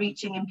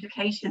far-reaching implications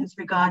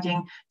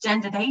regarding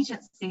gendered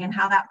agency and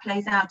how that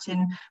plays out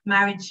in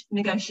marriage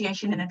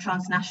negotiation in a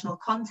transnational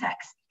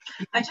context.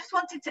 I just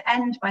wanted to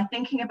end by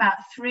thinking about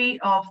three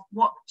of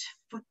what,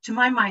 to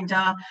my mind,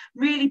 are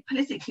really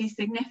politically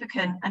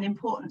significant and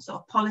important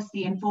sort of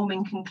policy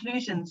informing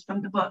conclusions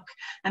from the book,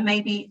 and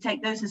maybe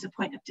take those as a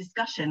point of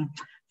discussion.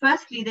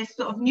 Firstly, this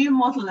sort of new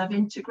model of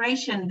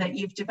integration that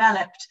you've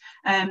developed,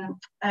 and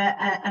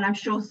I'm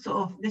sure sort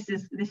of this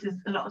is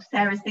a lot of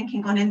Sarah's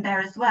thinking gone in there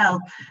as well.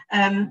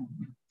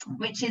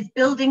 which is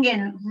building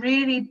in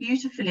really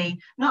beautifully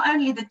not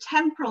only the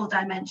temporal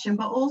dimension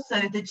but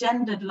also the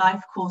gendered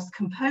life course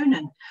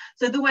component.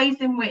 So the ways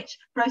in which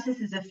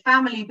processes of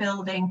family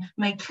building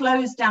may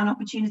close down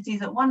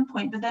opportunities at one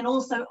point but then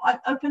also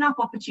open up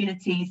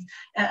opportunities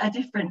at a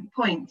different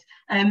point.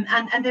 And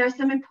there are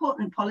some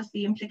important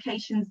policy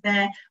implications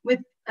there with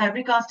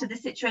regards to the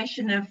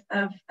situation of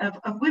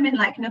women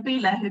like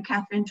Nabila, who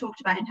Catherine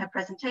talked about in her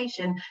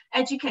presentation,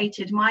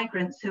 educated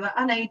migrants who are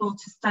unable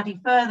to study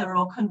further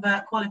or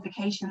convert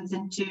qualifications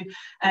into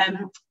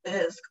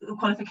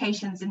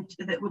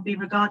that would be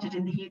regarded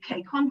in the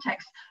UK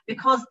context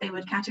because they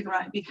would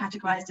be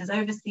categorized as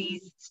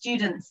overseas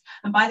students.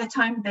 And by the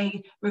time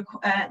they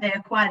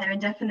acquire their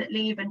indefinite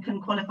leave and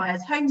can qualify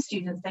as home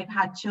students, they've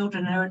had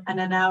children and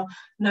are now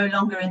no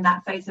longer in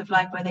that phase of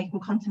life where they can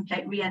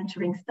contemplate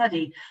re-entering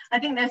study. I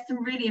think there's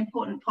some really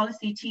important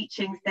policy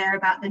teachings there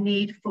about the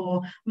need for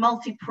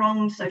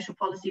multi-pronged social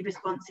policy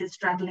responses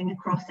straddling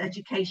across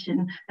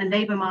education and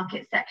labour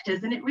market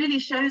sectors. And it really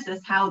shows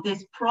us how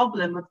this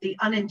problem of the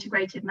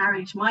unintegrated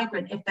marriage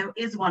migrant, if there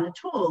is one at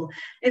all,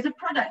 is a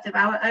product of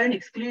our own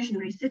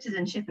exclusionary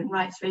citizenship and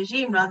rights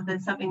regime rather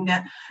than something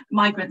that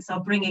migrants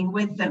are bringing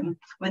with them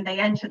when they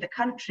enter the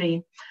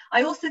country.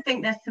 I also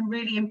think there's some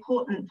really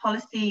important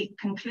policy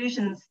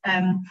conclusions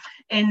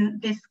in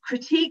this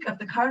critique of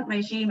the current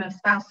regime of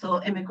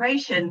spousal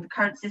immigration, the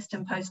current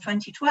system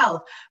post-2012,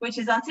 which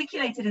is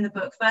articulated in the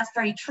book first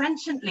very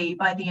trenchantly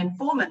by the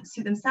informants,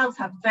 who themselves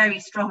have very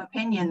strong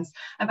opinions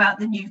about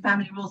the new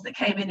family rules that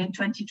came in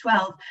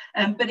 2012,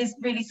 but is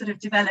really sort of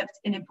developed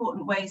in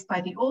important ways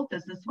by the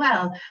authors as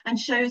well, and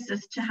shows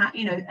us to have,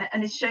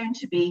 and is shown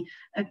to be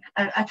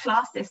a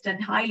classist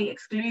and highly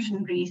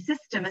exclusionary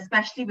system,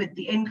 especially with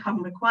the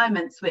income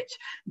requirements, which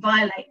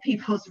violate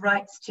people's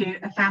rights to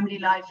a family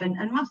life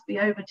and must be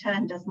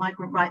overturned, as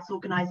migrant rights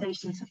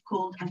organisations have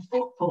called and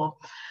fought for.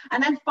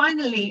 And then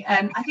finally,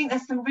 I think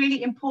there's some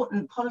really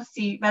important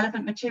policy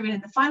relevant material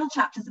in the final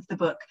chapters of the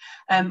book,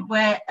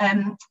 where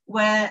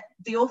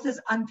the authors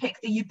unpick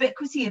the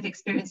ubiquity of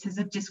experiences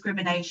of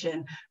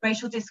discrimination,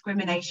 racial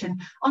discrimination,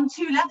 on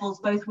two levels,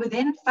 both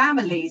within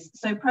families,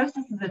 so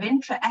processes of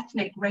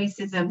intra-ethnic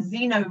racism,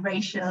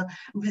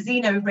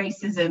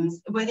 xeno-racisms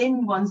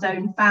within one's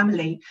own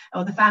family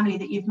or the family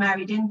that you've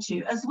married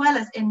into, as well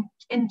as in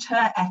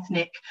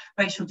inter-ethnic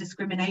racial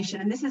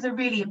discrimination. And this is a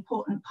really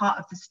important part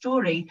of the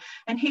story.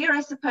 And here, I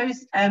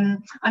suppose,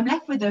 I'm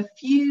left with a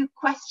few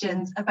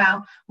questions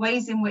about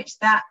ways in which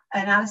that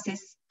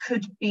analysis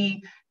could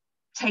be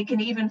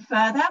taken even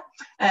further.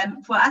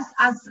 For as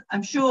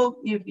I'm sure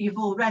you've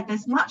all read,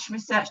 there's much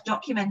research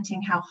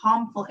documenting how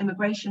harmful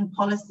immigration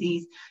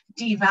policies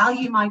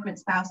devalue migrant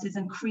spouses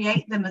and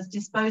create them as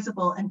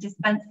disposable and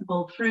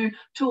dispensable through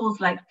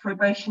tools like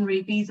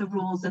probationary visa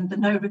rules and the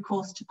no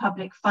recourse to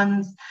public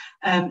funds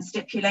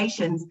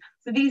stipulations.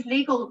 So these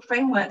legal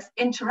frameworks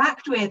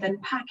interact with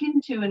and pack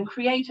into and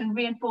create and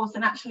reinforce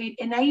and actually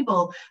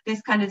enable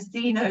this kind of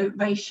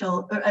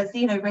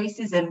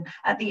xeno-racism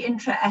at the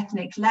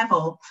intra-ethnic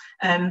level,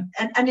 and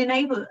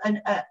enable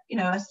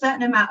a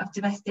certain amount of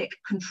domestic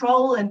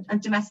control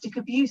and domestic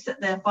abuse at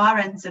the far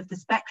ends of the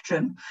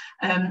spectrum,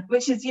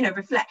 which is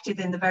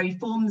reflected in the very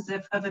forms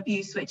of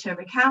abuse which are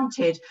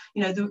recounted.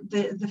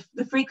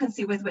 The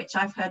frequency with which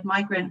I've heard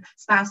migrant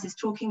spouses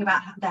talking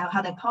about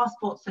how their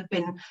passports have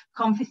been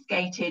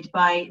confiscated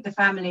by the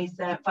families,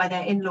 by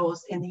their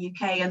in-laws in the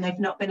UK, and they've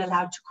not been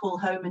allowed to call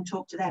home and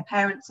talk to their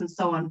parents and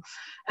so on.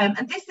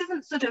 And this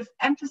isn't sort of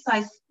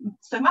emphasized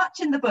so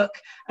much in the book,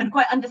 and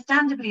quite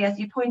understandably, as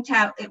you point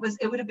out, it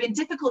would have been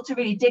difficult to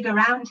really dig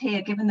around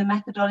here given the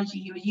methodology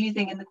you were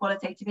using in the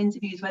qualitative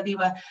interviews, whether you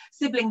were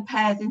sibling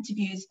pairs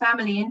interviews,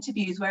 family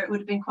interviews, where it would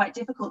have been quite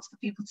difficult for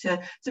people to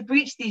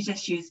breach these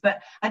issues.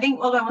 But I think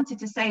all I wanted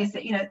to say is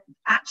that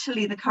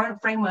actually the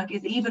current framework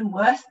is even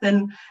worse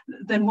than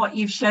what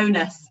you've shown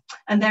us,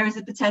 and there is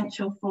a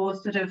potential for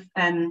sort of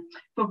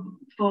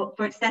for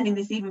extending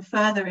this even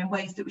further in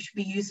ways that should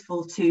be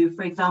useful to,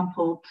 for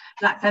example,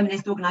 Black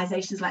feminist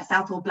organisations like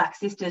Southall Black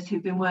Sisters,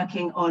 who've been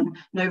working on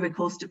no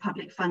recourse to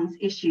public funds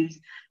issues.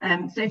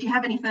 So if you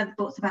have any further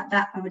thoughts about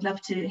that, I would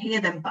love to hear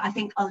them, but I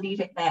think I'll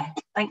leave it there.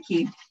 Thank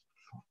you.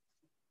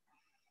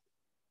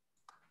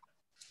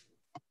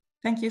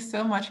 Thank you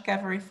so much,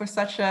 Kaveri, for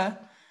such a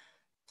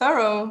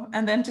thorough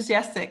and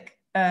enthusiastic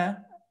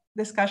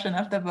discussion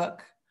of the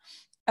book.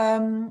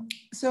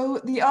 So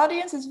the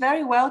audience is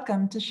very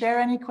welcome to share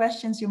any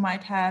questions you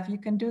might have. You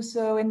can do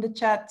so in the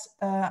chat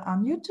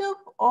on YouTube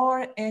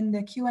or in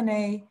the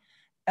Q&A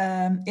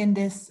in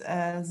this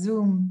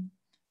Zoom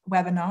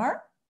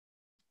webinar.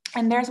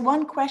 And there's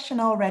one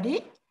question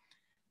already,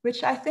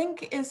 which I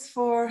think is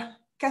for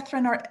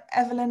Catherine or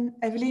Evelyn,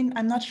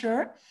 I'm not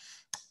sure.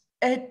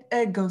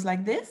 It goes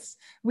like this.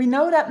 We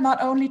know that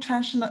not only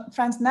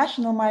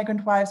transnational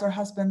migrant wives or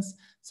husbands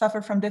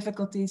suffer from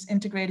difficulties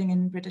integrating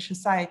in British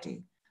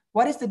society.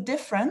 What is the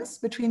difference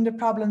between the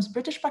problems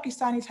British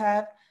Pakistanis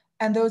have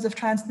and those of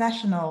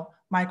transnational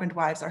migrant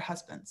wives or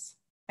husbands?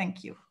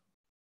 Thank you.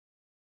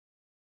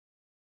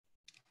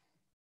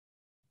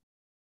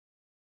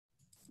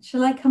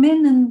 Shall I come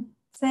in and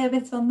say a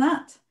bit on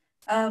that.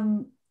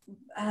 And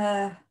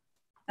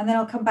then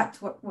I'll come back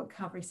to what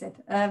Kaveri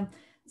said.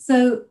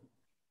 So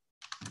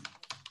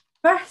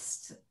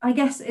first, I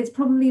guess it's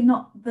probably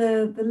not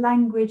the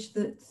language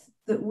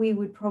that we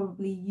would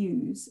probably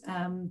use.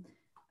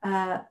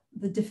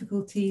 The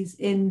difficulties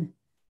in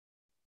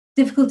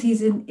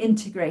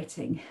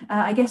integrating.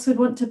 I guess we'd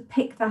want to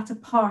pick that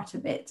apart a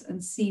bit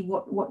and see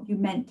what you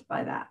meant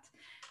by that.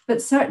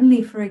 But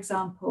certainly, for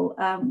example,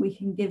 we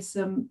can give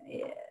some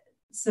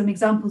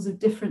examples of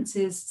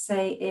differences,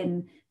 say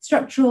in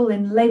structural,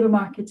 in labour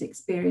market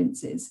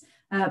experiences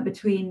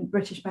between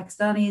British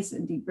Pakistanis,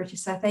 indeed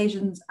British South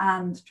Asians,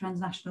 and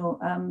transnational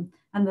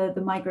and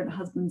the migrant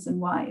husbands and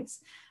wives,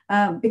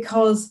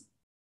 because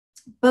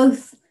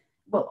both.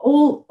 Well,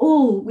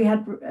 all we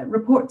had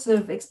reports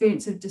of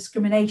experience of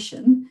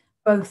discrimination,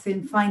 both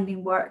in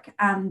finding work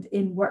and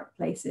in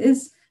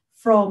workplaces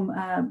from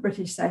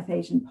British South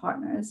Asian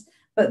partners.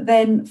 But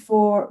then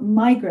for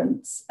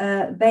migrants,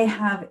 they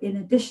have, in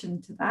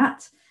addition to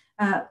that,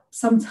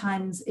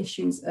 sometimes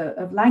issues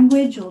of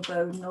language,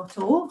 although not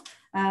all.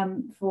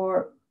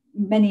 For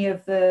many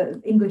of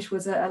the English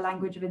was a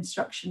language of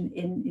instruction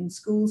in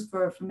schools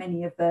for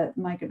many of the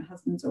migrant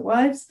husbands or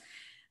wives,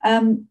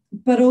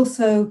 but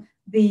also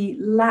the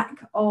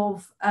lack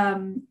of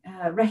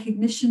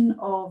recognition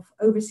of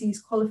overseas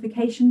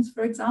qualifications,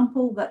 for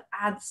example, that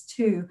adds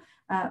to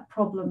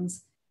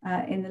problems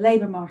in the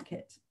labour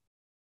market.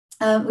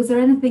 Was there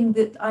anything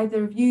that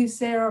either of you,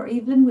 Sarah or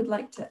Evelyn, would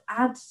like to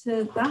add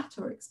to that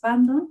or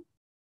expand on?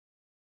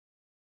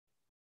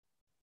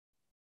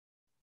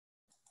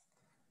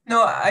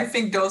 No, I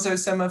think those are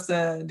some of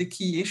the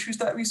key issues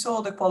that we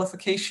saw, the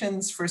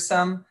qualifications for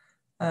some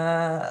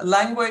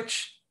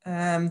language,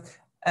 and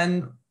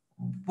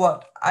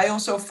what I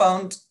also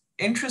found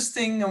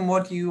interesting, and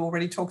what you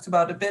already talked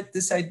about a bit,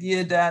 this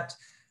idea that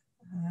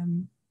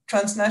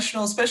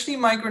transnational, especially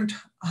migrant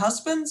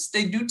husbands,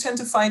 they do tend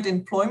to find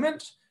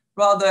employment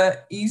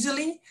rather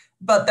easily,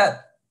 but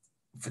that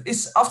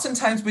is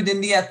oftentimes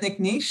within the ethnic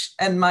niche,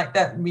 and might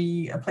that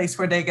be a place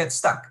where they get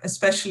stuck,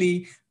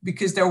 especially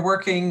because they're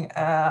working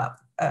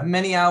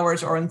many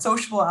hours or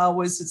unsociable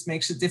hours. It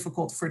makes it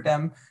difficult for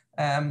them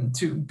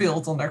to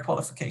build on their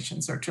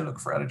qualifications or to look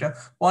for other jobs.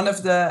 One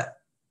of the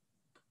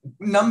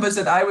numbers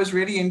that I was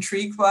really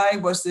intrigued by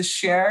was the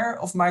share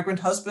of migrant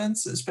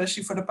husbands,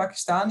 especially for the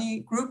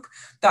Pakistani group,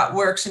 that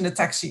works in the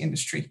taxi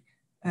industry.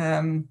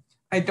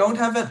 I don't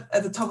have it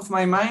at the top of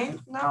my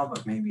mind now,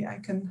 but maybe I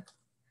can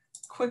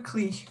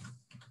quickly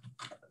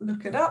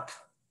look it up.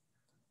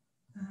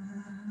 I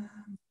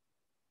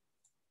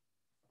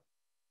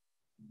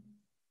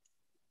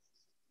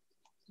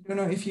don't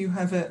know if you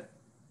have it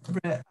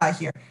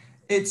here.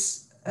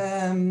 It's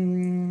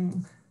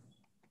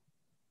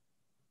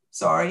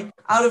sorry,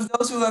 out of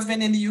those who have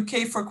been in the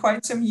UK for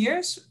quite some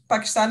years,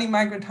 Pakistani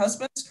migrant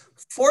husbands,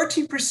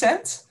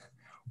 40%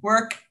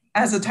 work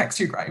as a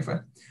taxi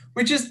driver,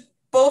 which is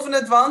both an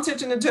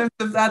advantage in terms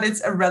of that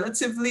it's a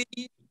relatively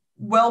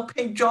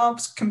well-paid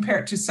jobs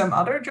compared to some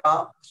other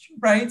jobs,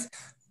 right?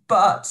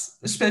 But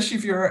especially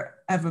if you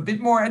have a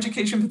bit more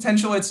education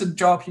potential, it's a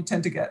job you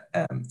tend to get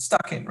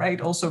stuck in, right?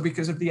 Also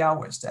because of the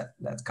hours that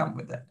come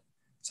with it.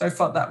 So I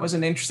thought that was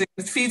an interesting,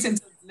 it feeds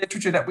into the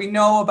literature that we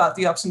know about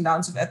the ups and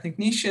downs of ethnic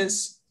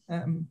niches,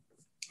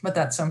 but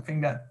that's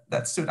something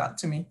that stood out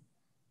to me.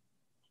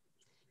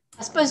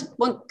 I suppose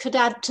one could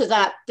add to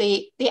that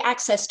the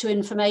access to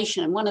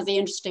information. And one of the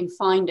interesting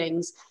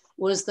findings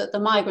was that the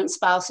migrant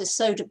spouse is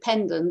so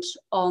dependent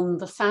on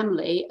the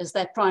family as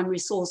their primary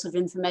source of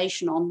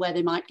information on where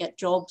they might get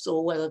jobs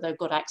or whether they've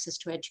got access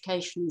to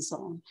education and so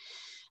on.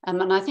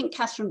 And I think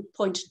Catherine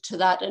pointed to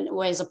that in a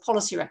way as a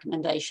policy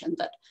recommendation,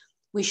 that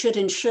we should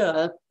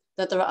ensure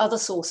that there are other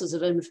sources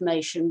of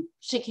information,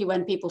 particularly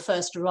when people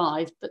first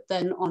arrive, but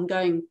then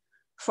ongoing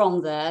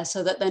from there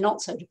so that they're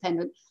not so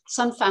dependent.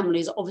 Some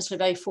families are obviously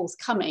very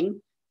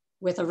forthcoming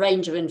with a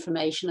range of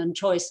information and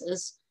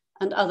choices,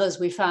 and others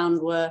we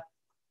found were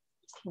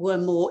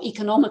more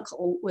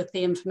economical with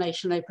the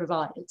information they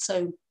provided.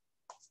 So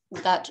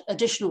that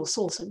additional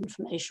source of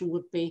information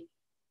would be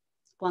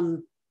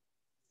one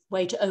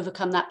way to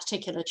overcome that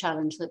particular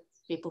challenge that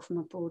people from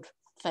abroad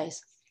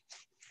face.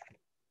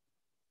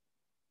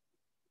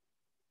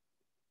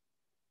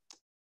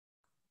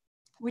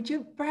 Would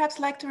you perhaps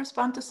like to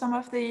respond to some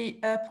of the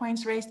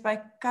points raised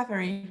by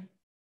Kaveri?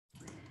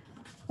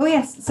 Oh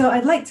yes, so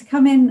I'd like to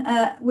come in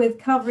with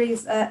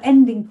Kaveri's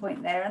ending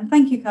point there. And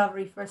thank you,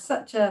 Kaveri, for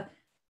such a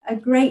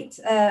great,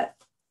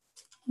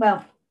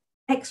 well,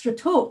 extra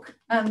talk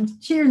and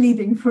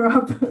cheerleading for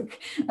our book.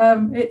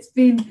 I'm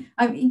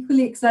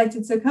equally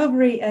excited. So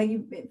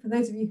Kaveri, for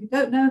those of you who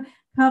don't know,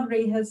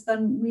 Kaveri has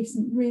done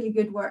recent really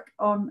good work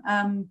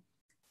on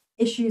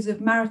issues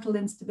of marital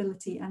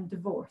instability and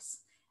divorce.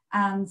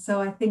 And so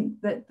I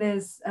think that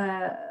there's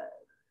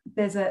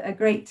a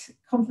great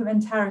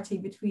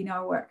complementarity between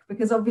our work,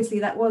 because obviously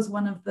that was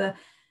one of the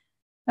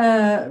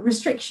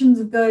restrictions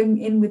of going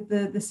in with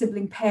the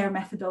sibling pair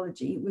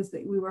methodology, was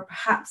that we were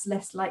perhaps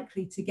less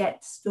likely to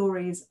get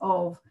stories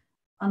of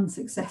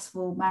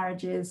unsuccessful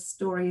marriages,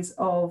 stories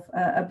of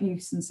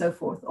abuse and so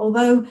forth.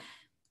 Although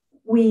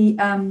we,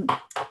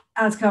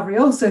 as Kaveri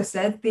also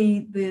said,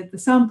 the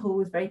sample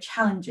was very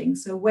challenging.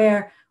 So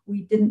where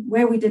we didn't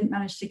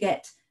manage to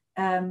get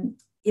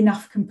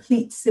enough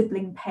complete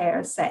sibling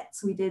pair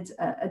sets, we did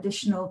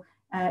additional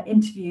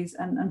interviews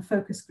and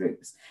focus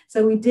groups.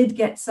 So we did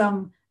get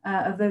some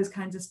of those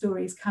kinds of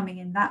stories coming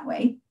in that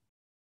way.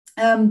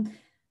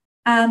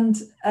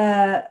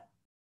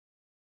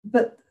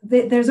 But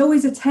there's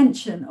always a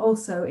tension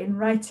also in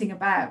writing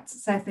about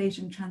South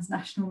Asian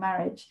transnational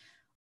marriage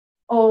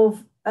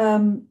of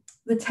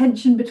the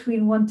tension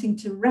between wanting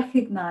to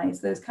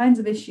recognize those kinds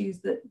of issues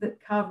that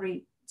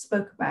Kaveri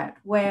spoke about,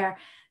 where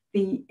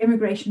the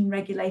immigration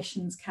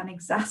regulations can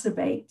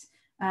exacerbate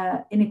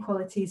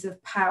inequalities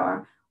of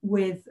power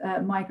with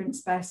migrant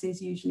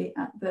spouses usually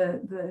at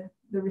the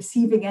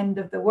receiving end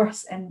of the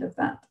worst end of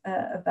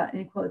that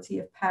inequality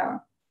of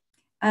power.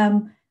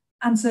 And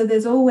so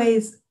there's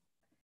always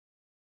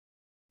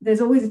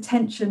a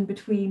tension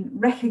between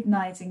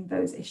recognizing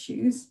those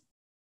issues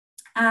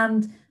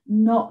and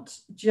not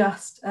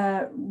just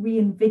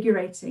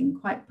reinvigorating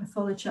quite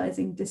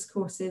pathologizing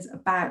discourses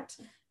about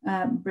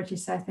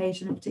British South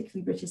Asian, and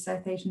particularly British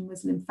South Asian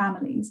Muslim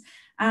families,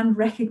 and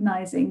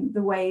recognizing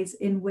the ways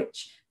in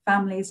which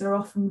families are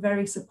often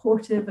very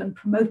supportive and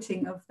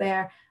promoting of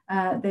their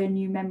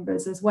new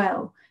members as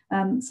well.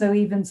 So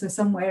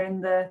somewhere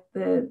in the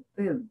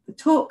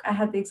talk, I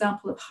had the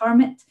example of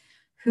Harmit,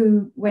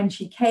 who, when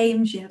she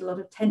came, she had a lot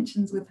of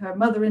tensions with her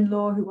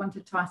mother-in-law, who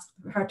wanted to ask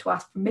her to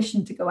ask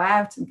permission to go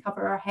out and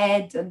cover her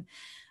head, and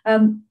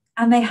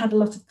they had a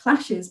lot of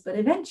clashes. But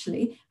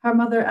eventually, her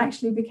mother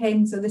actually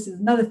became. So this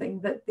is another thing,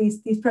 that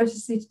these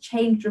processes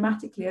change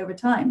dramatically over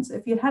time. So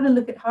if you had a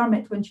look at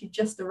Harmit when she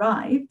just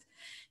arrived,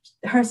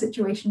 her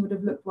situation would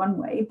have looked one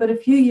way, but a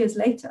few years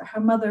later, her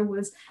mother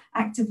was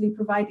actively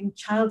providing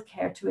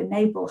childcare to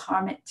enable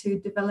Harmit to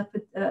develop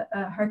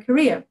her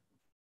career.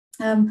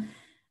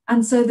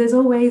 And so there's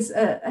always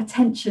a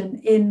tension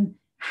in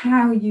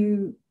how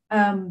you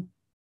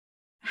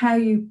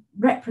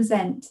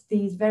represent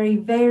these very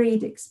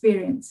varied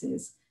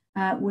experiences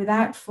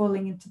without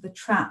falling into the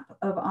trap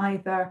of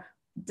either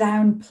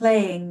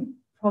downplaying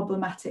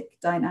problematic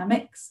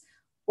dynamics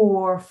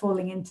or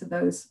falling into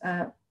those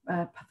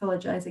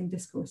pathologizing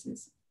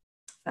discourses.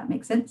 If that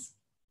makes sense.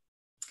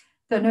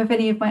 Don't know if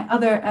any of my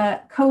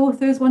other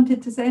co-authors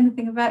wanted to say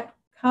anything about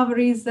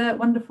Kaveri's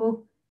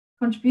wonderful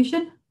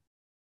contribution.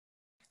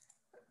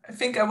 I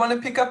think I want to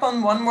pick up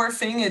on one more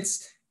thing.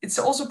 It's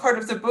also part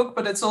of the book,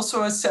 but it's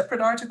also a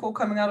separate article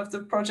coming out of the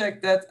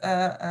project that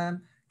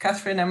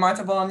Catherine and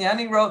Marta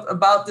Bolognani wrote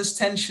about this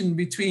tension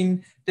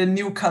between the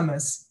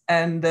newcomers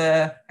and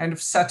the kind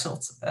of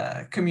settled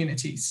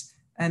communities.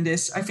 And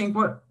this, I think,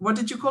 what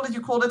did you call it?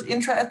 You called it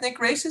intra-ethnic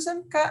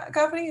racism,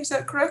 Kaveri, is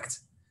that correct?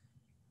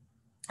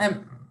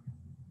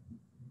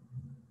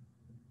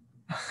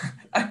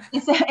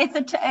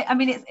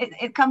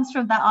 It comes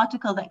from that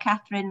article that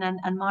Catherine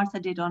and Martha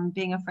did on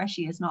being a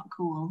freshie is not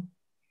cool.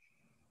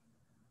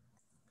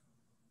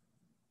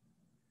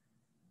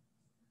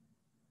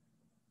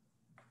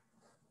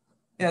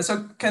 Yeah,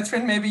 so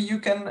Catherine, maybe you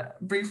can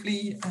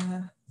briefly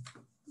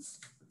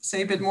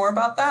say a bit more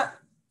about that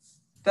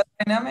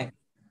dynamic.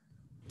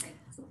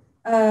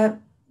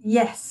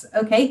 Yes,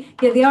 okay.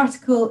 Yeah, the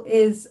article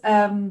is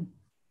in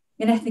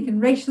Ethnic and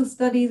Racial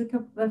Studies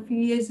a few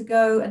years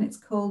ago, and it's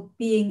called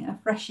 "Being a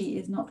Freshie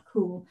is Not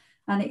Cool,"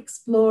 and it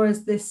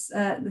explores this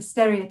the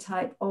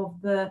stereotype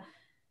of the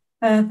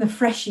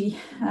freshie,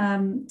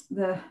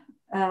 the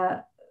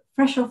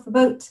fresh off the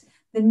boat,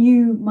 the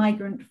new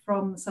migrant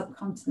from the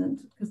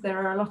subcontinent, because there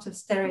are a lot of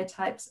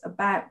stereotypes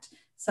about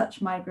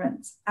such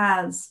migrants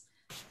as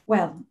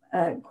well,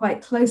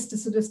 quite close to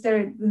sort of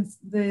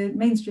the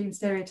mainstream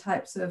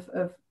stereotypes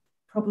of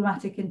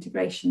problematic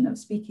integration, of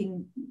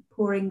speaking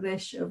poor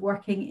English, of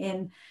working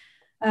in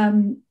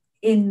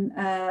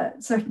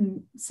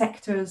certain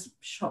sectors,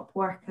 shop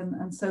work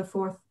and so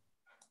forth.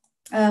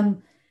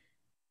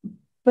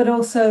 But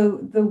also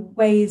the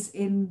ways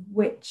in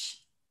which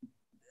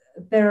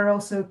there are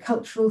also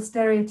cultural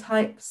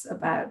stereotypes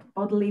about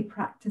bodily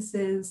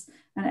practices,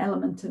 an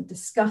element of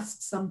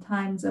disgust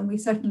sometimes. And we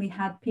certainly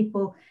had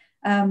people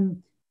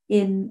in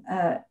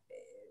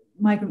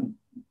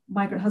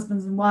migrant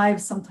husbands and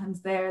wives,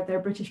 sometimes their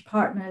British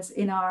partners,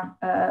 in our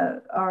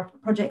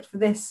project for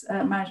this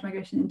marriage,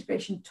 migration,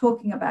 integration,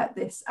 talking about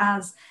this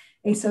as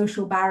a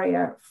social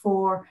barrier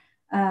for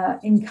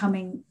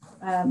incoming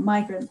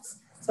migrants.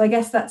 So I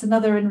guess that's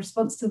another, in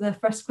response to the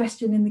first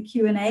question in the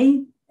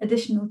Q&A,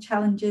 additional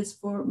challenges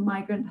for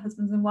migrant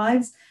husbands and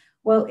wives.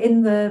 Well,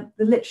 in the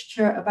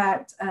literature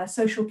about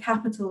social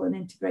capital and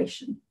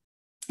integration,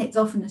 it's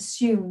often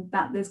assumed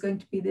that there's going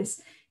to be this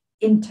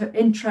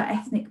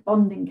intra-ethnic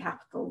bonding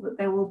capital, that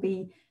there will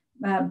be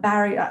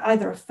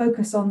either a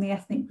focus on the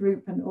ethnic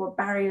group or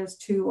barriers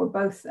to, or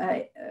both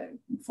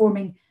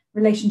forming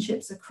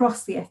relationships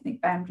across the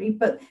ethnic boundary,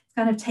 but it's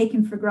kind of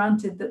taken for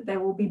granted that there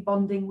will be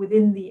bonding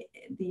within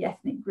the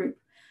ethnic group.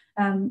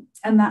 And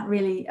that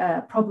really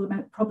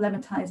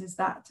problematizes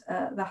that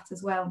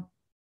as well.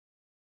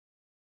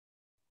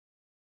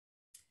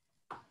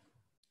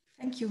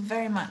 Thank you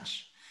very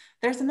much.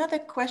 There's another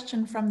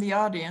question from the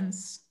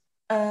audience.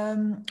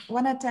 One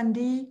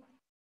attendee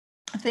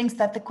thinks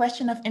that the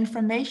question of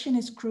information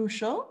is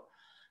crucial.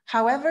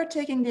 However,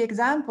 taking the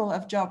example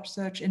of job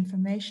search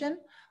information,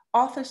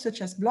 authors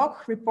such as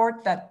Bloch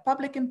report that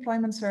public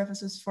employment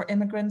services for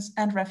immigrants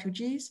and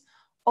refugees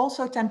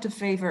also tend to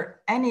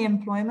favor any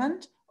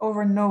employment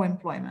over no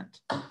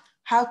employment.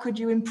 How could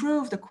you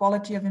improve the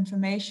quality of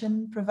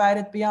information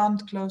provided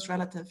beyond close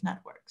relative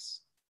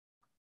networks?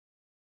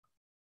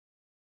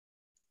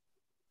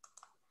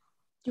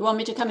 Do you want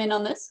me to come in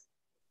on this?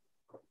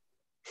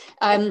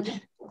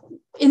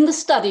 In the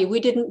study, we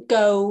didn't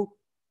go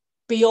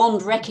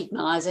beyond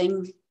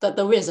recognizing that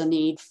there is a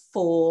need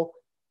for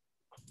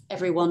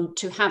everyone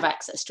to have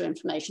access to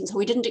information. So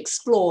we didn't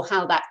explore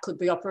how that could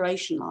be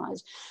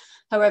operationalized.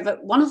 However,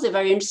 one of the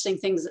very interesting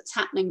things that's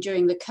happening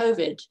during the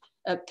COVID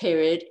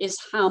period is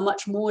how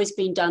much more is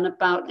being done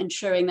about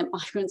ensuring that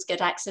migrants get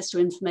access to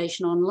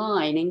information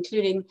online,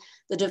 including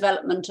the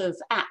development of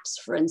apps,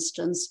 for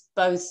instance,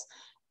 both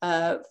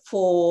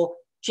for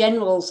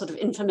general sort of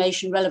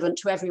information relevant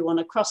to everyone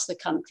across the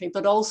country,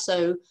 but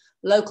also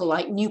local,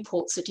 like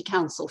Newport City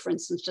Council, for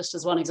instance, just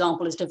as one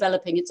example, is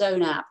developing its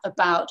own app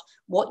about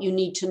what you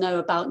need to know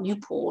about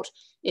Newport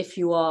if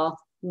you are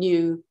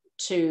new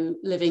to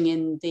living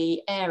in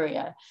the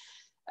area.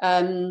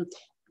 One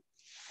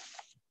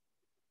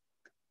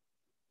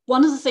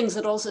of the things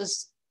that also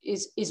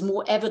is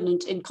more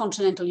evident in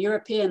continental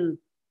European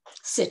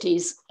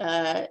cities,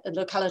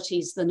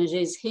 localities than it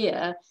is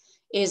here,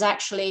 is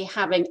actually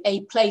having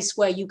a place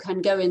where you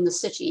can go in the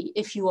city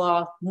if you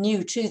are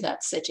new to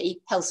that city,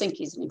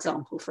 Helsinki is an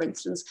example, for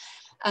instance,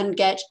 and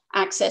get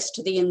access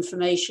to the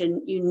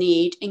information you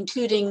need,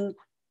 including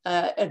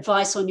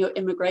advice on your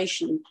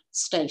immigration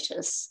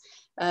status.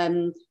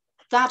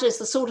 That is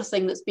the sort of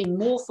thing that's been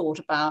more thought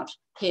about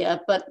here,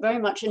 but very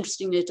much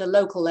interestingly at a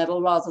local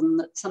level rather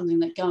than something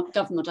that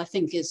government, I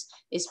think, is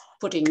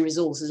putting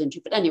resources into.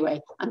 But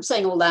anyway, I'm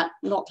saying all that,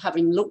 not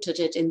having looked at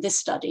it in this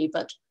study,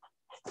 but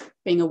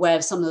being aware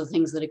of some of the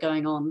things that are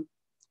going on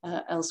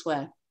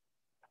elsewhere.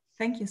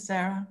 Thank you,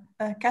 Sarah.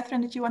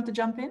 Catherine, did you want to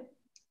jump in?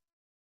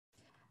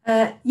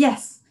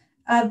 Yes,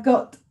 I've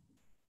got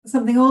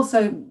something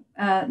also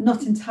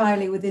not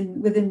entirely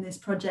within this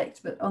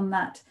project, but on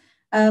that.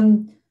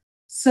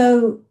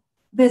 So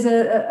there's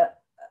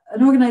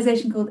an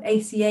organization called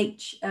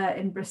ACH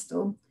in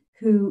Bristol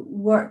who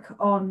work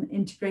on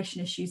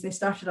integration issues. They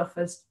started off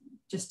as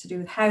just to do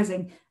with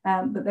housing,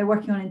 but they're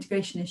working on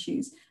integration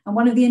issues. And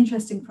one of the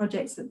interesting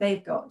projects that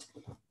they've got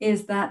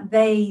is that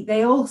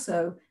they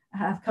also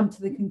have come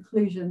to the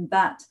conclusion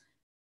that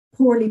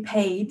poorly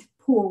paid,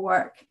 poor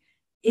work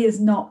is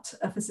not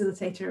a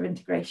facilitator of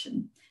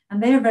integration.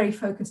 And they're very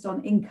focused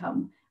on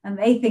income. And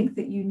they think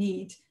that you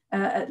need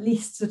at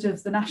least sort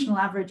of the national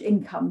average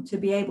income to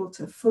be able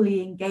to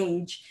fully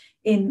engage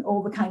in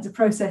all the kinds of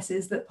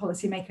processes that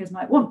policymakers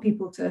might want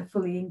people to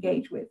fully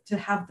engage with, to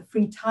have the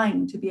free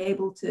time to be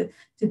able to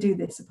do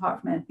this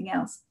apart from anything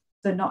else.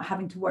 So not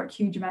having to work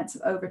huge amounts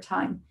of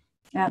overtime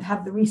and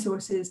have the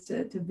resources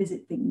to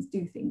visit things,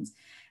 do things.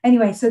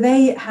 Anyway, so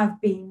they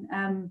have been,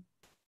 and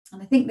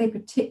I think they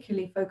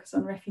particularly focus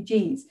on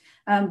refugees,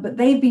 but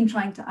they've been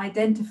trying to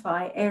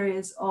identify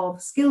areas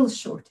of skills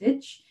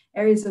shortage,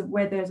 areas of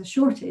where there's a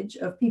shortage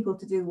of people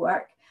to do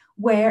work,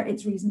 where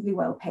it's reasonably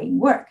well paying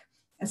work.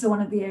 And so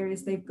one of the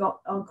areas they've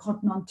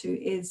gotten onto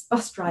is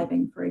bus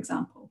driving, for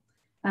example.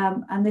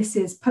 And this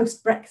is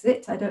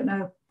post-Brexit. I don't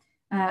know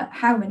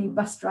how many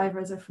bus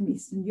drivers are from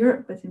Eastern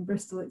Europe, but in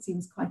Bristol it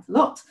seems quite a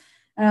lot.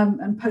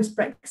 And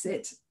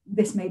post-Brexit,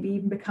 this may be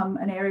even become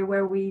an area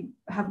where we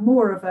have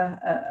more of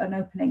an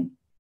opening.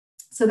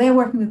 So they're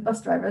working with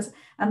bus drivers.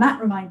 And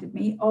that reminded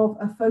me of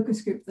a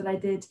focus group that I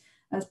did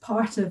as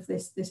part of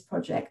this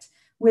project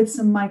with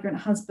some migrant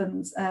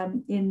husbands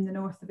in the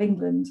north of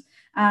England.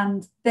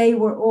 And they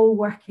were all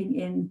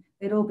working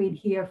they'd all been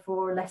here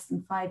for less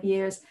than 5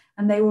 years,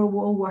 and they were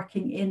all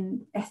working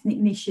in ethnic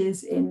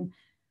niches, in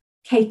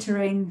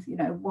catering,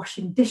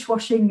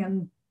 dishwashing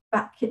and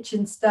back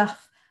kitchen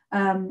stuff,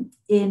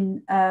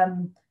 in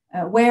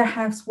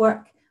warehouse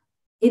work,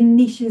 in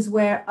niches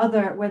where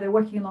they're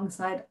working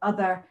alongside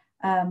other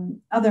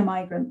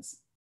migrants.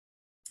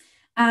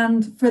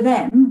 And for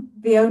them,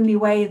 the only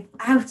way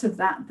out of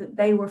that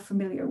they were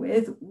familiar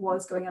with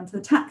was going onto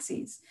the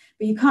taxis.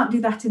 But you can't do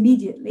that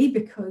immediately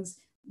because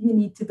you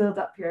need to build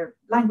up your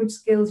language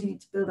skills, you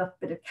need to build up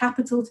a bit of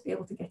capital to be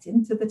able to get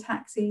into the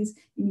taxis,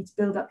 you need to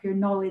build up your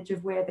knowledge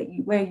of where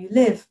you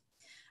live.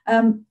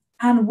 And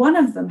one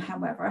of them,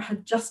 however,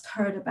 had just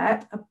heard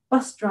about a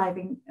bus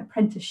driving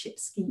apprenticeship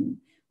scheme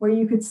where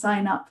you could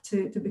sign up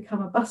to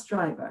become a bus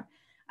driver.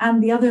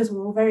 And the others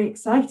were all very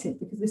excited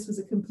because this was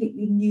a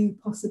completely new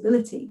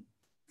possibility.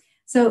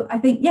 So I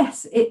think,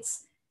 yes,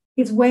 it's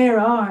where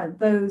are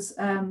those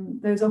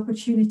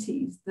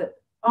opportunities that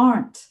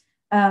aren't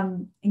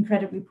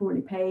incredibly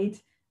poorly paid,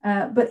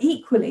 but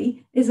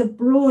equally is a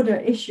broader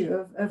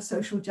issue of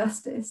social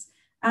justice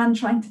and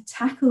trying to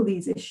tackle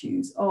these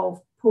issues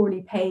of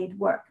poorly paid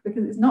work,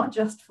 because it's not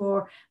just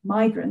for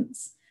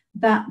migrants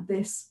that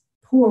this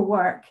poor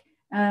work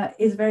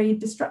is very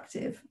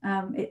destructive.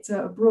 It's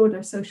a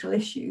broader social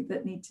issue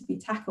that needs to be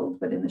tackled,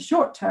 but in the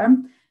short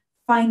term,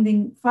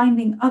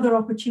 finding other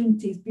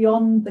opportunities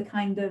beyond the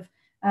kind of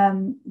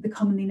the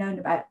commonly known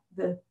about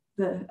the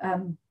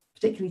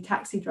particularly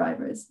taxi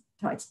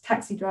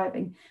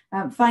driving,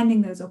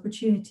 finding those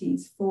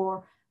opportunities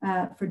for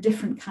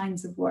different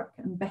kinds of work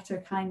and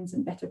better kinds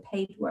and better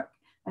paid work,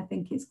 I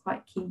think is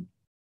quite key.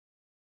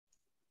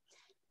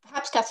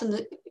 Perhaps,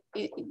 Catherine,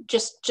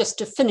 just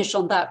to finish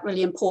on that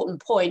really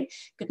important point,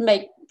 could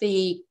make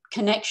the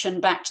connection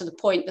back to the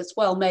point that's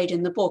well made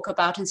in the book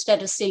about,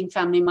 instead of seeing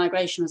family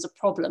migration as a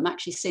problem,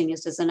 actually seeing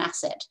it as an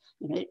asset,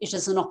 it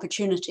as an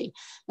opportunity.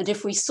 And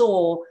if we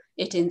saw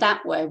it in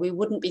that way, we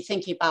wouldn't be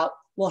thinking about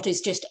what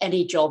is just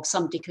any job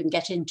somebody can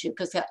get into,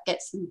 because that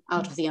gets them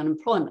out of the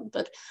unemployment.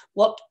 But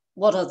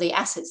what are the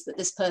assets that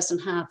this person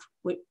have?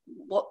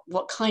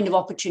 What kind of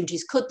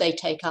opportunities could they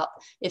take up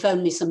if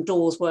only some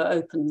doors were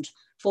opened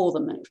for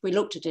them? And if we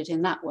looked at it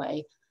in that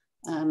way,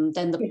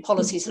 then the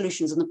policy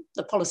solutions and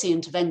the policy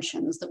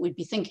interventions that we'd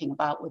be thinking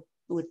about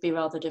would be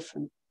rather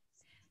different.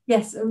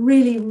 Yes, a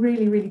really,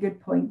 really, really good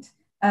point.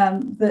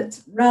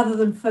 That rather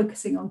than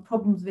focusing on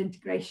problems of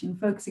integration,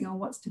 focusing on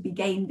what's to be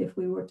gained if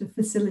we were to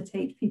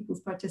facilitate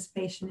people's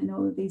participation in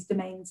all of these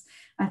domains,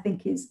 I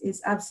think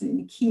is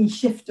absolutely key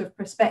shift of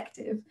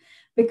perspective,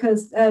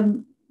 because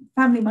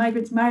family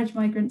migrants, marriage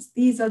migrants,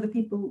 these are the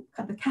people,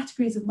 the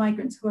categories of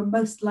migrants who are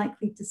most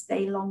likely to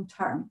stay long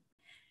term.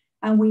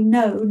 And we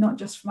know, not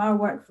just from our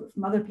work, but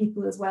from other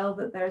people as well,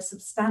 that there are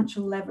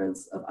substantial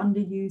levels of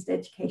underused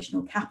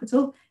educational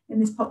capital in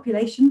this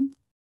population.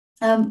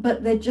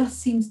 But there just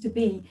seems to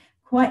be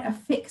quite a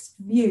fixed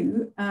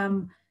view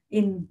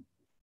in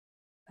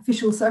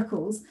official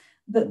circles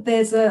that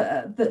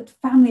that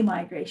family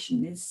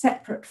migration is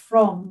separate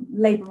from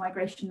labour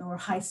migration or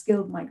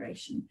high-skilled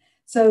migration.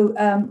 So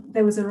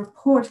there was a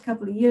report a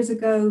couple of years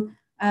ago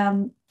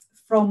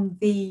from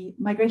the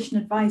Migration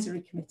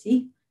Advisory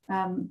Committee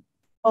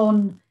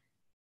on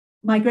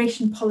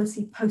migration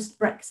policy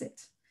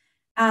post-Brexit.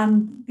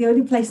 And the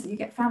only place that you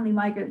get family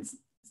migrants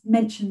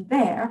mentioned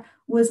there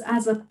was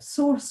as a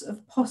source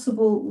of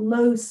possible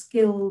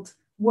low-skilled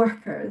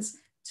workers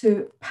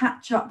to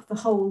patch up the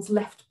holes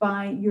left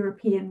by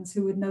Europeans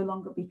who would no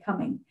longer be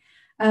coming,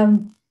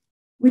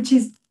 which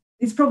is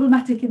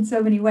problematic in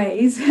so many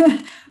ways.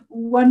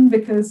 One,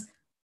 because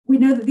we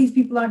know that these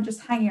people aren't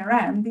just hanging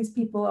around. These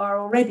people are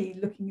already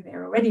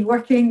they're already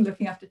working,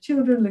 looking after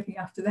children, looking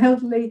after the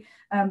elderly.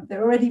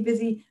 They're already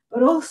busy,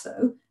 but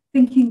also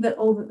thinking that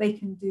all that they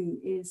can do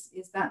is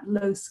that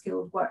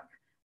low-skilled work.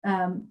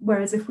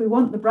 Whereas if we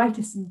want the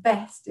brightest and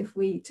best, if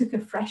we took a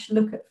fresh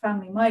look at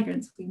family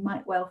migrants, we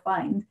might well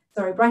find,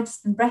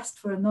 brightest and best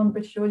for a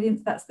non-British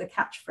audience, that's the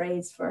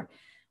catchphrase for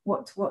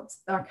what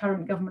our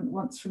current government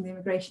wants from the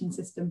immigration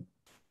system.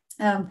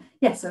 So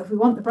if we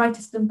want the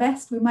brightest and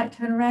best, we might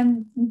turn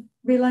around and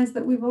realise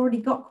that we've already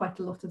got quite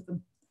a lot of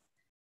them.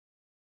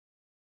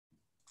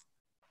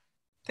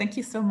 Thank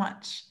you so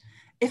much.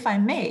 If I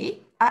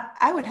may,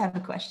 I would have a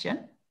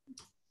question.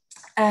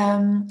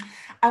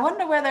 I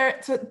wonder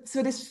whether,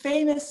 so this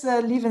famous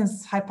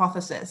Levens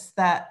hypothesis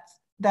that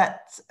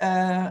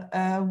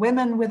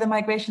women with a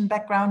migration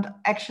background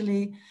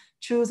actually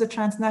choose a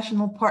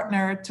transnational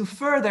partner to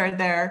further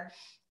their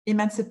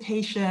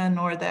emancipation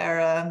or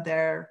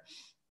their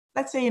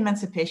let's say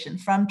emancipation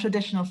from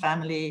traditional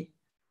family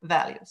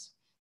values.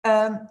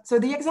 So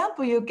the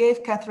example you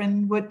gave,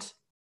 Catherine, would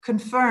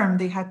confirm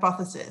the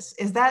hypothesis.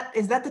 Is that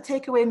the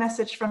takeaway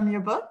message from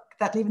your book,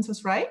 that Levens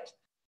was right?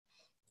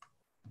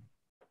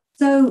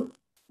 So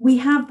we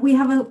have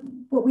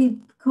what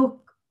we talk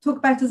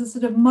about as a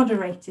sort of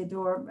moderated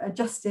or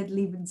adjusted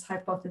Levens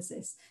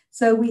hypothesis.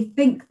 So we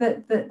think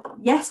that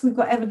yes, we've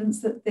got evidence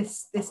that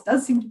this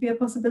does seem to be a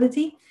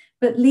possibility,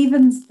 but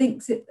Levens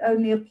thinks it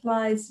only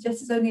applies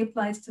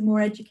to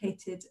more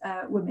educated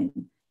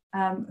women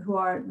who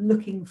are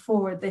looking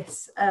for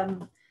this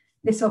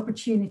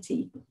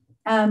opportunity.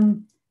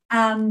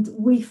 And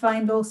we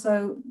find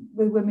also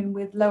with women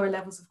with lower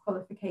levels of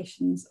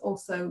qualifications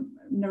also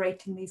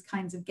narrating these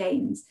kinds of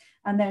gains.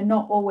 And they're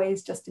not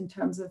always just in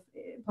terms of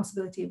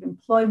possibility of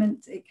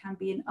employment. It can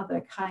be in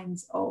other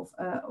kinds of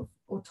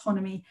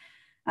autonomy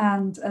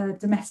and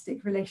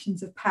domestic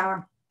relations of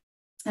power.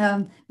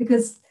 One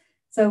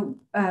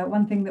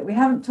thing that we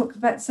haven't talked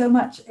about so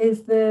much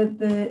is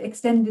the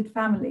extended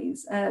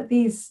families.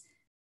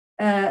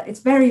 It's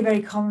very,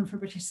 very common for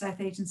British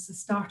South Asians to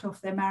start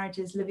off their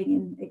marriages living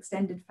in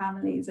extended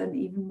families, and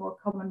even more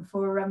common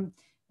for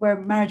where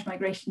marriage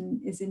migration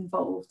is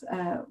involved,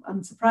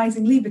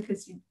 unsurprisingly,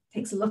 because it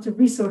takes a lot of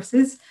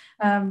resources,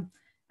 and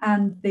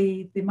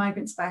the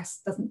migrant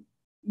spouse doesn't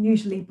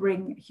usually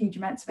bring huge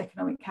amounts of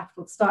economic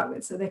capital to start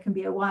with. So there can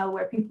be a while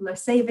where people are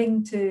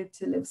saving to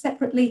live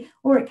separately,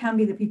 or it can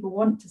be that people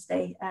want to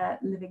stay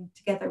living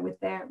together with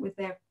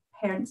their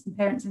parents and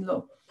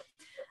parents-in-law.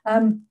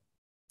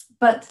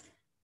 But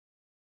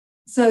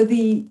so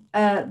the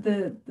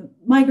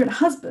migrant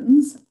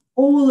husbands,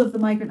 all of the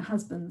migrant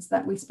husbands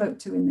that we spoke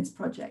to in this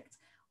project,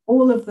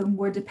 all of them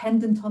were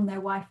dependent on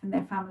their wife and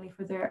their family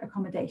for their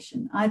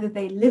accommodation. Either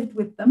they lived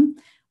with them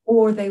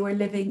or they were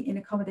living in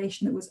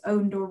accommodation that was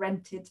owned or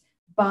rented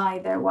by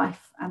their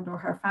wife and or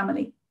her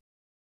family.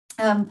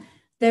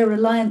 They're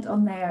reliant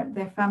on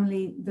their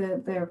family,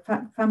 their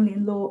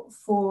family-in-law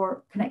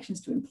for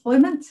connections to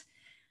employment.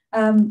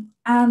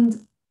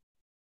 And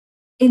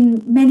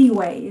in many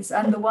ways,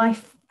 and the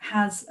wife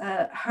has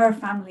her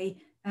family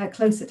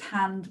close at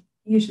hand,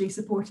 usually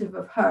supportive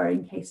of her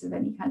in case of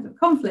any kind of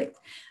conflict.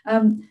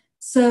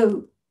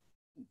 So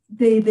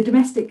the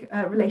domestic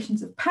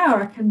relations of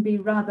power can be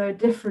rather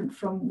different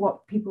from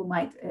what people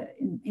might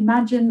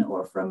imagine,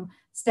 or from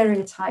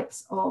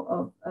stereotypes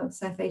of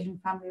South Asian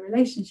family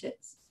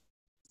relationships.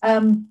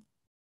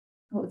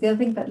 What was the other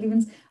thing about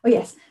Levens? Oh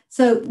yes,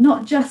 so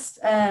not just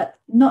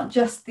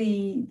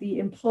the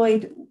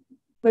employed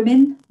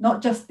women,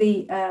 not just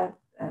the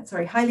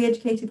highly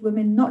educated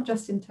women, not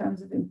just in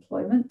terms of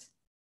employment,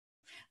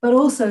 but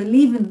also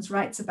Levens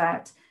writes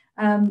about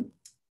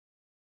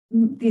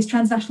these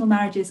transnational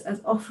marriages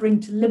as offering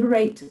to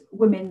liberate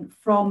women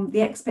from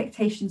the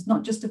expectations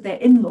not just of their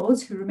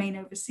in-laws who remain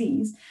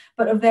overseas,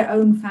 but of their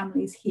own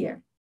families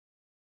here.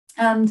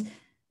 And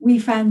we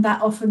found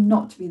that often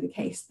not to be the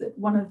case, that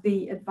one of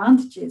the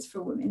advantages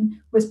for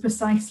women was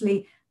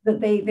precisely that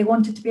they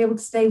wanted to be able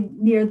to stay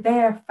near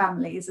their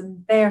families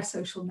and their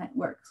social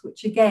networks,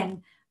 which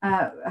again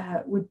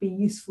would be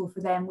useful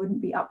for them,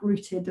 wouldn't be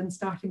uprooted and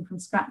starting from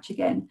scratch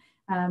again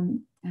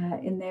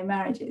in their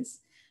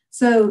marriages.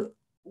 So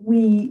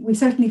we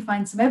certainly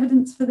find some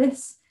evidence for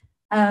this,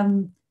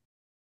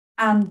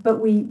 but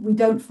we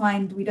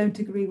don't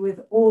agree with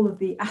all of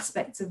the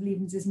aspects of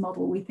Levens's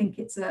model. We think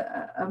it's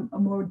a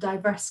more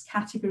diverse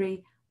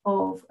category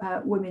of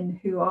women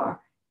who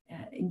are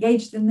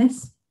engaged in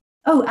this.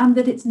 Oh, and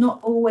that it's not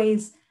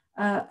always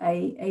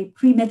a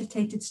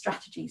premeditated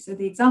strategy. So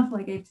the example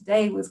I gave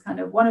today was kind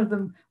of one of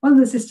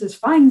the sisters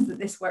finds that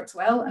this works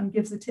well and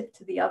gives a tip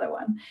to the other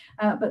one.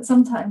 But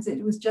sometimes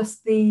it was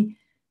just the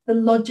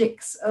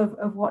logics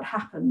of what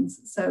happens.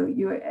 So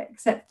you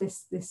accept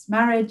this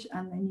marriage,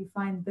 and then you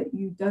find that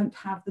you don't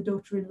have the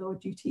daughter-in-law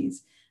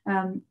duties,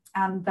 and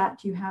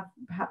that you have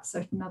perhaps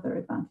certain other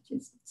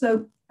advantages.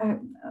 So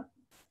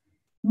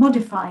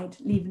modified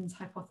Levens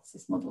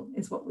hypothesis model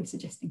is what we're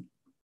suggesting.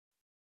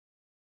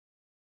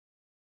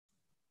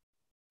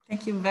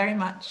 Thank you very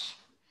much.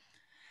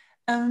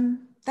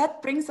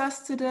 That brings us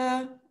to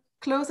the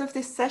close of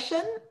this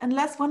session,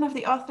 unless one of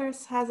the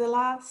authors has a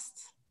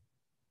last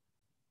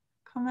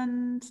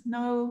comment.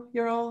 No,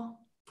 you're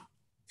all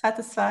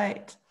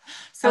satisfied.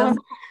 So,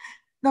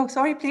 no,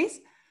 sorry,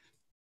 please.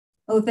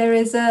 Oh, there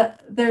is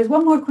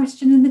one more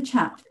question in the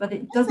chat, but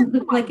it doesn't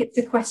look like it's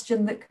a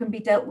question that can be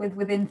dealt with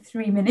within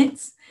 3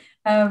 minutes.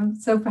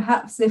 So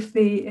perhaps if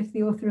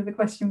the author of the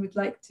question would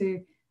like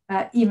to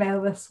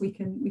email us, we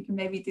can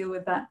maybe deal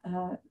with that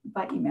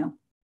by email.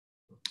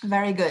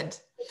 Very good.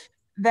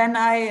 Then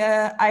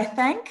I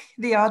thank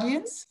the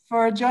audience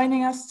for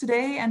joining us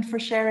today and for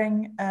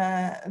sharing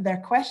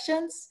their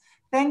questions.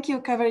 Thank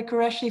you, Kaveri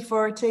Qureshi,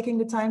 for taking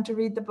the time to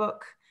read the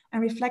book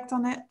and reflect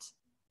on it.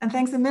 And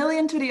thanks a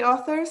million to the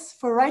authors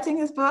for writing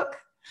this book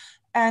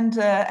and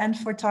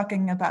for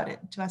talking about it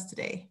to us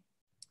today.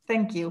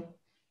 Thank you.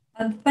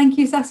 And thank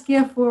you,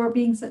 Saskia, for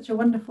being such a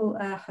wonderful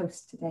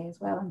host today as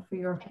well, and for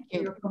your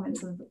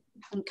comments on the book.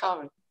 And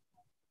Karen.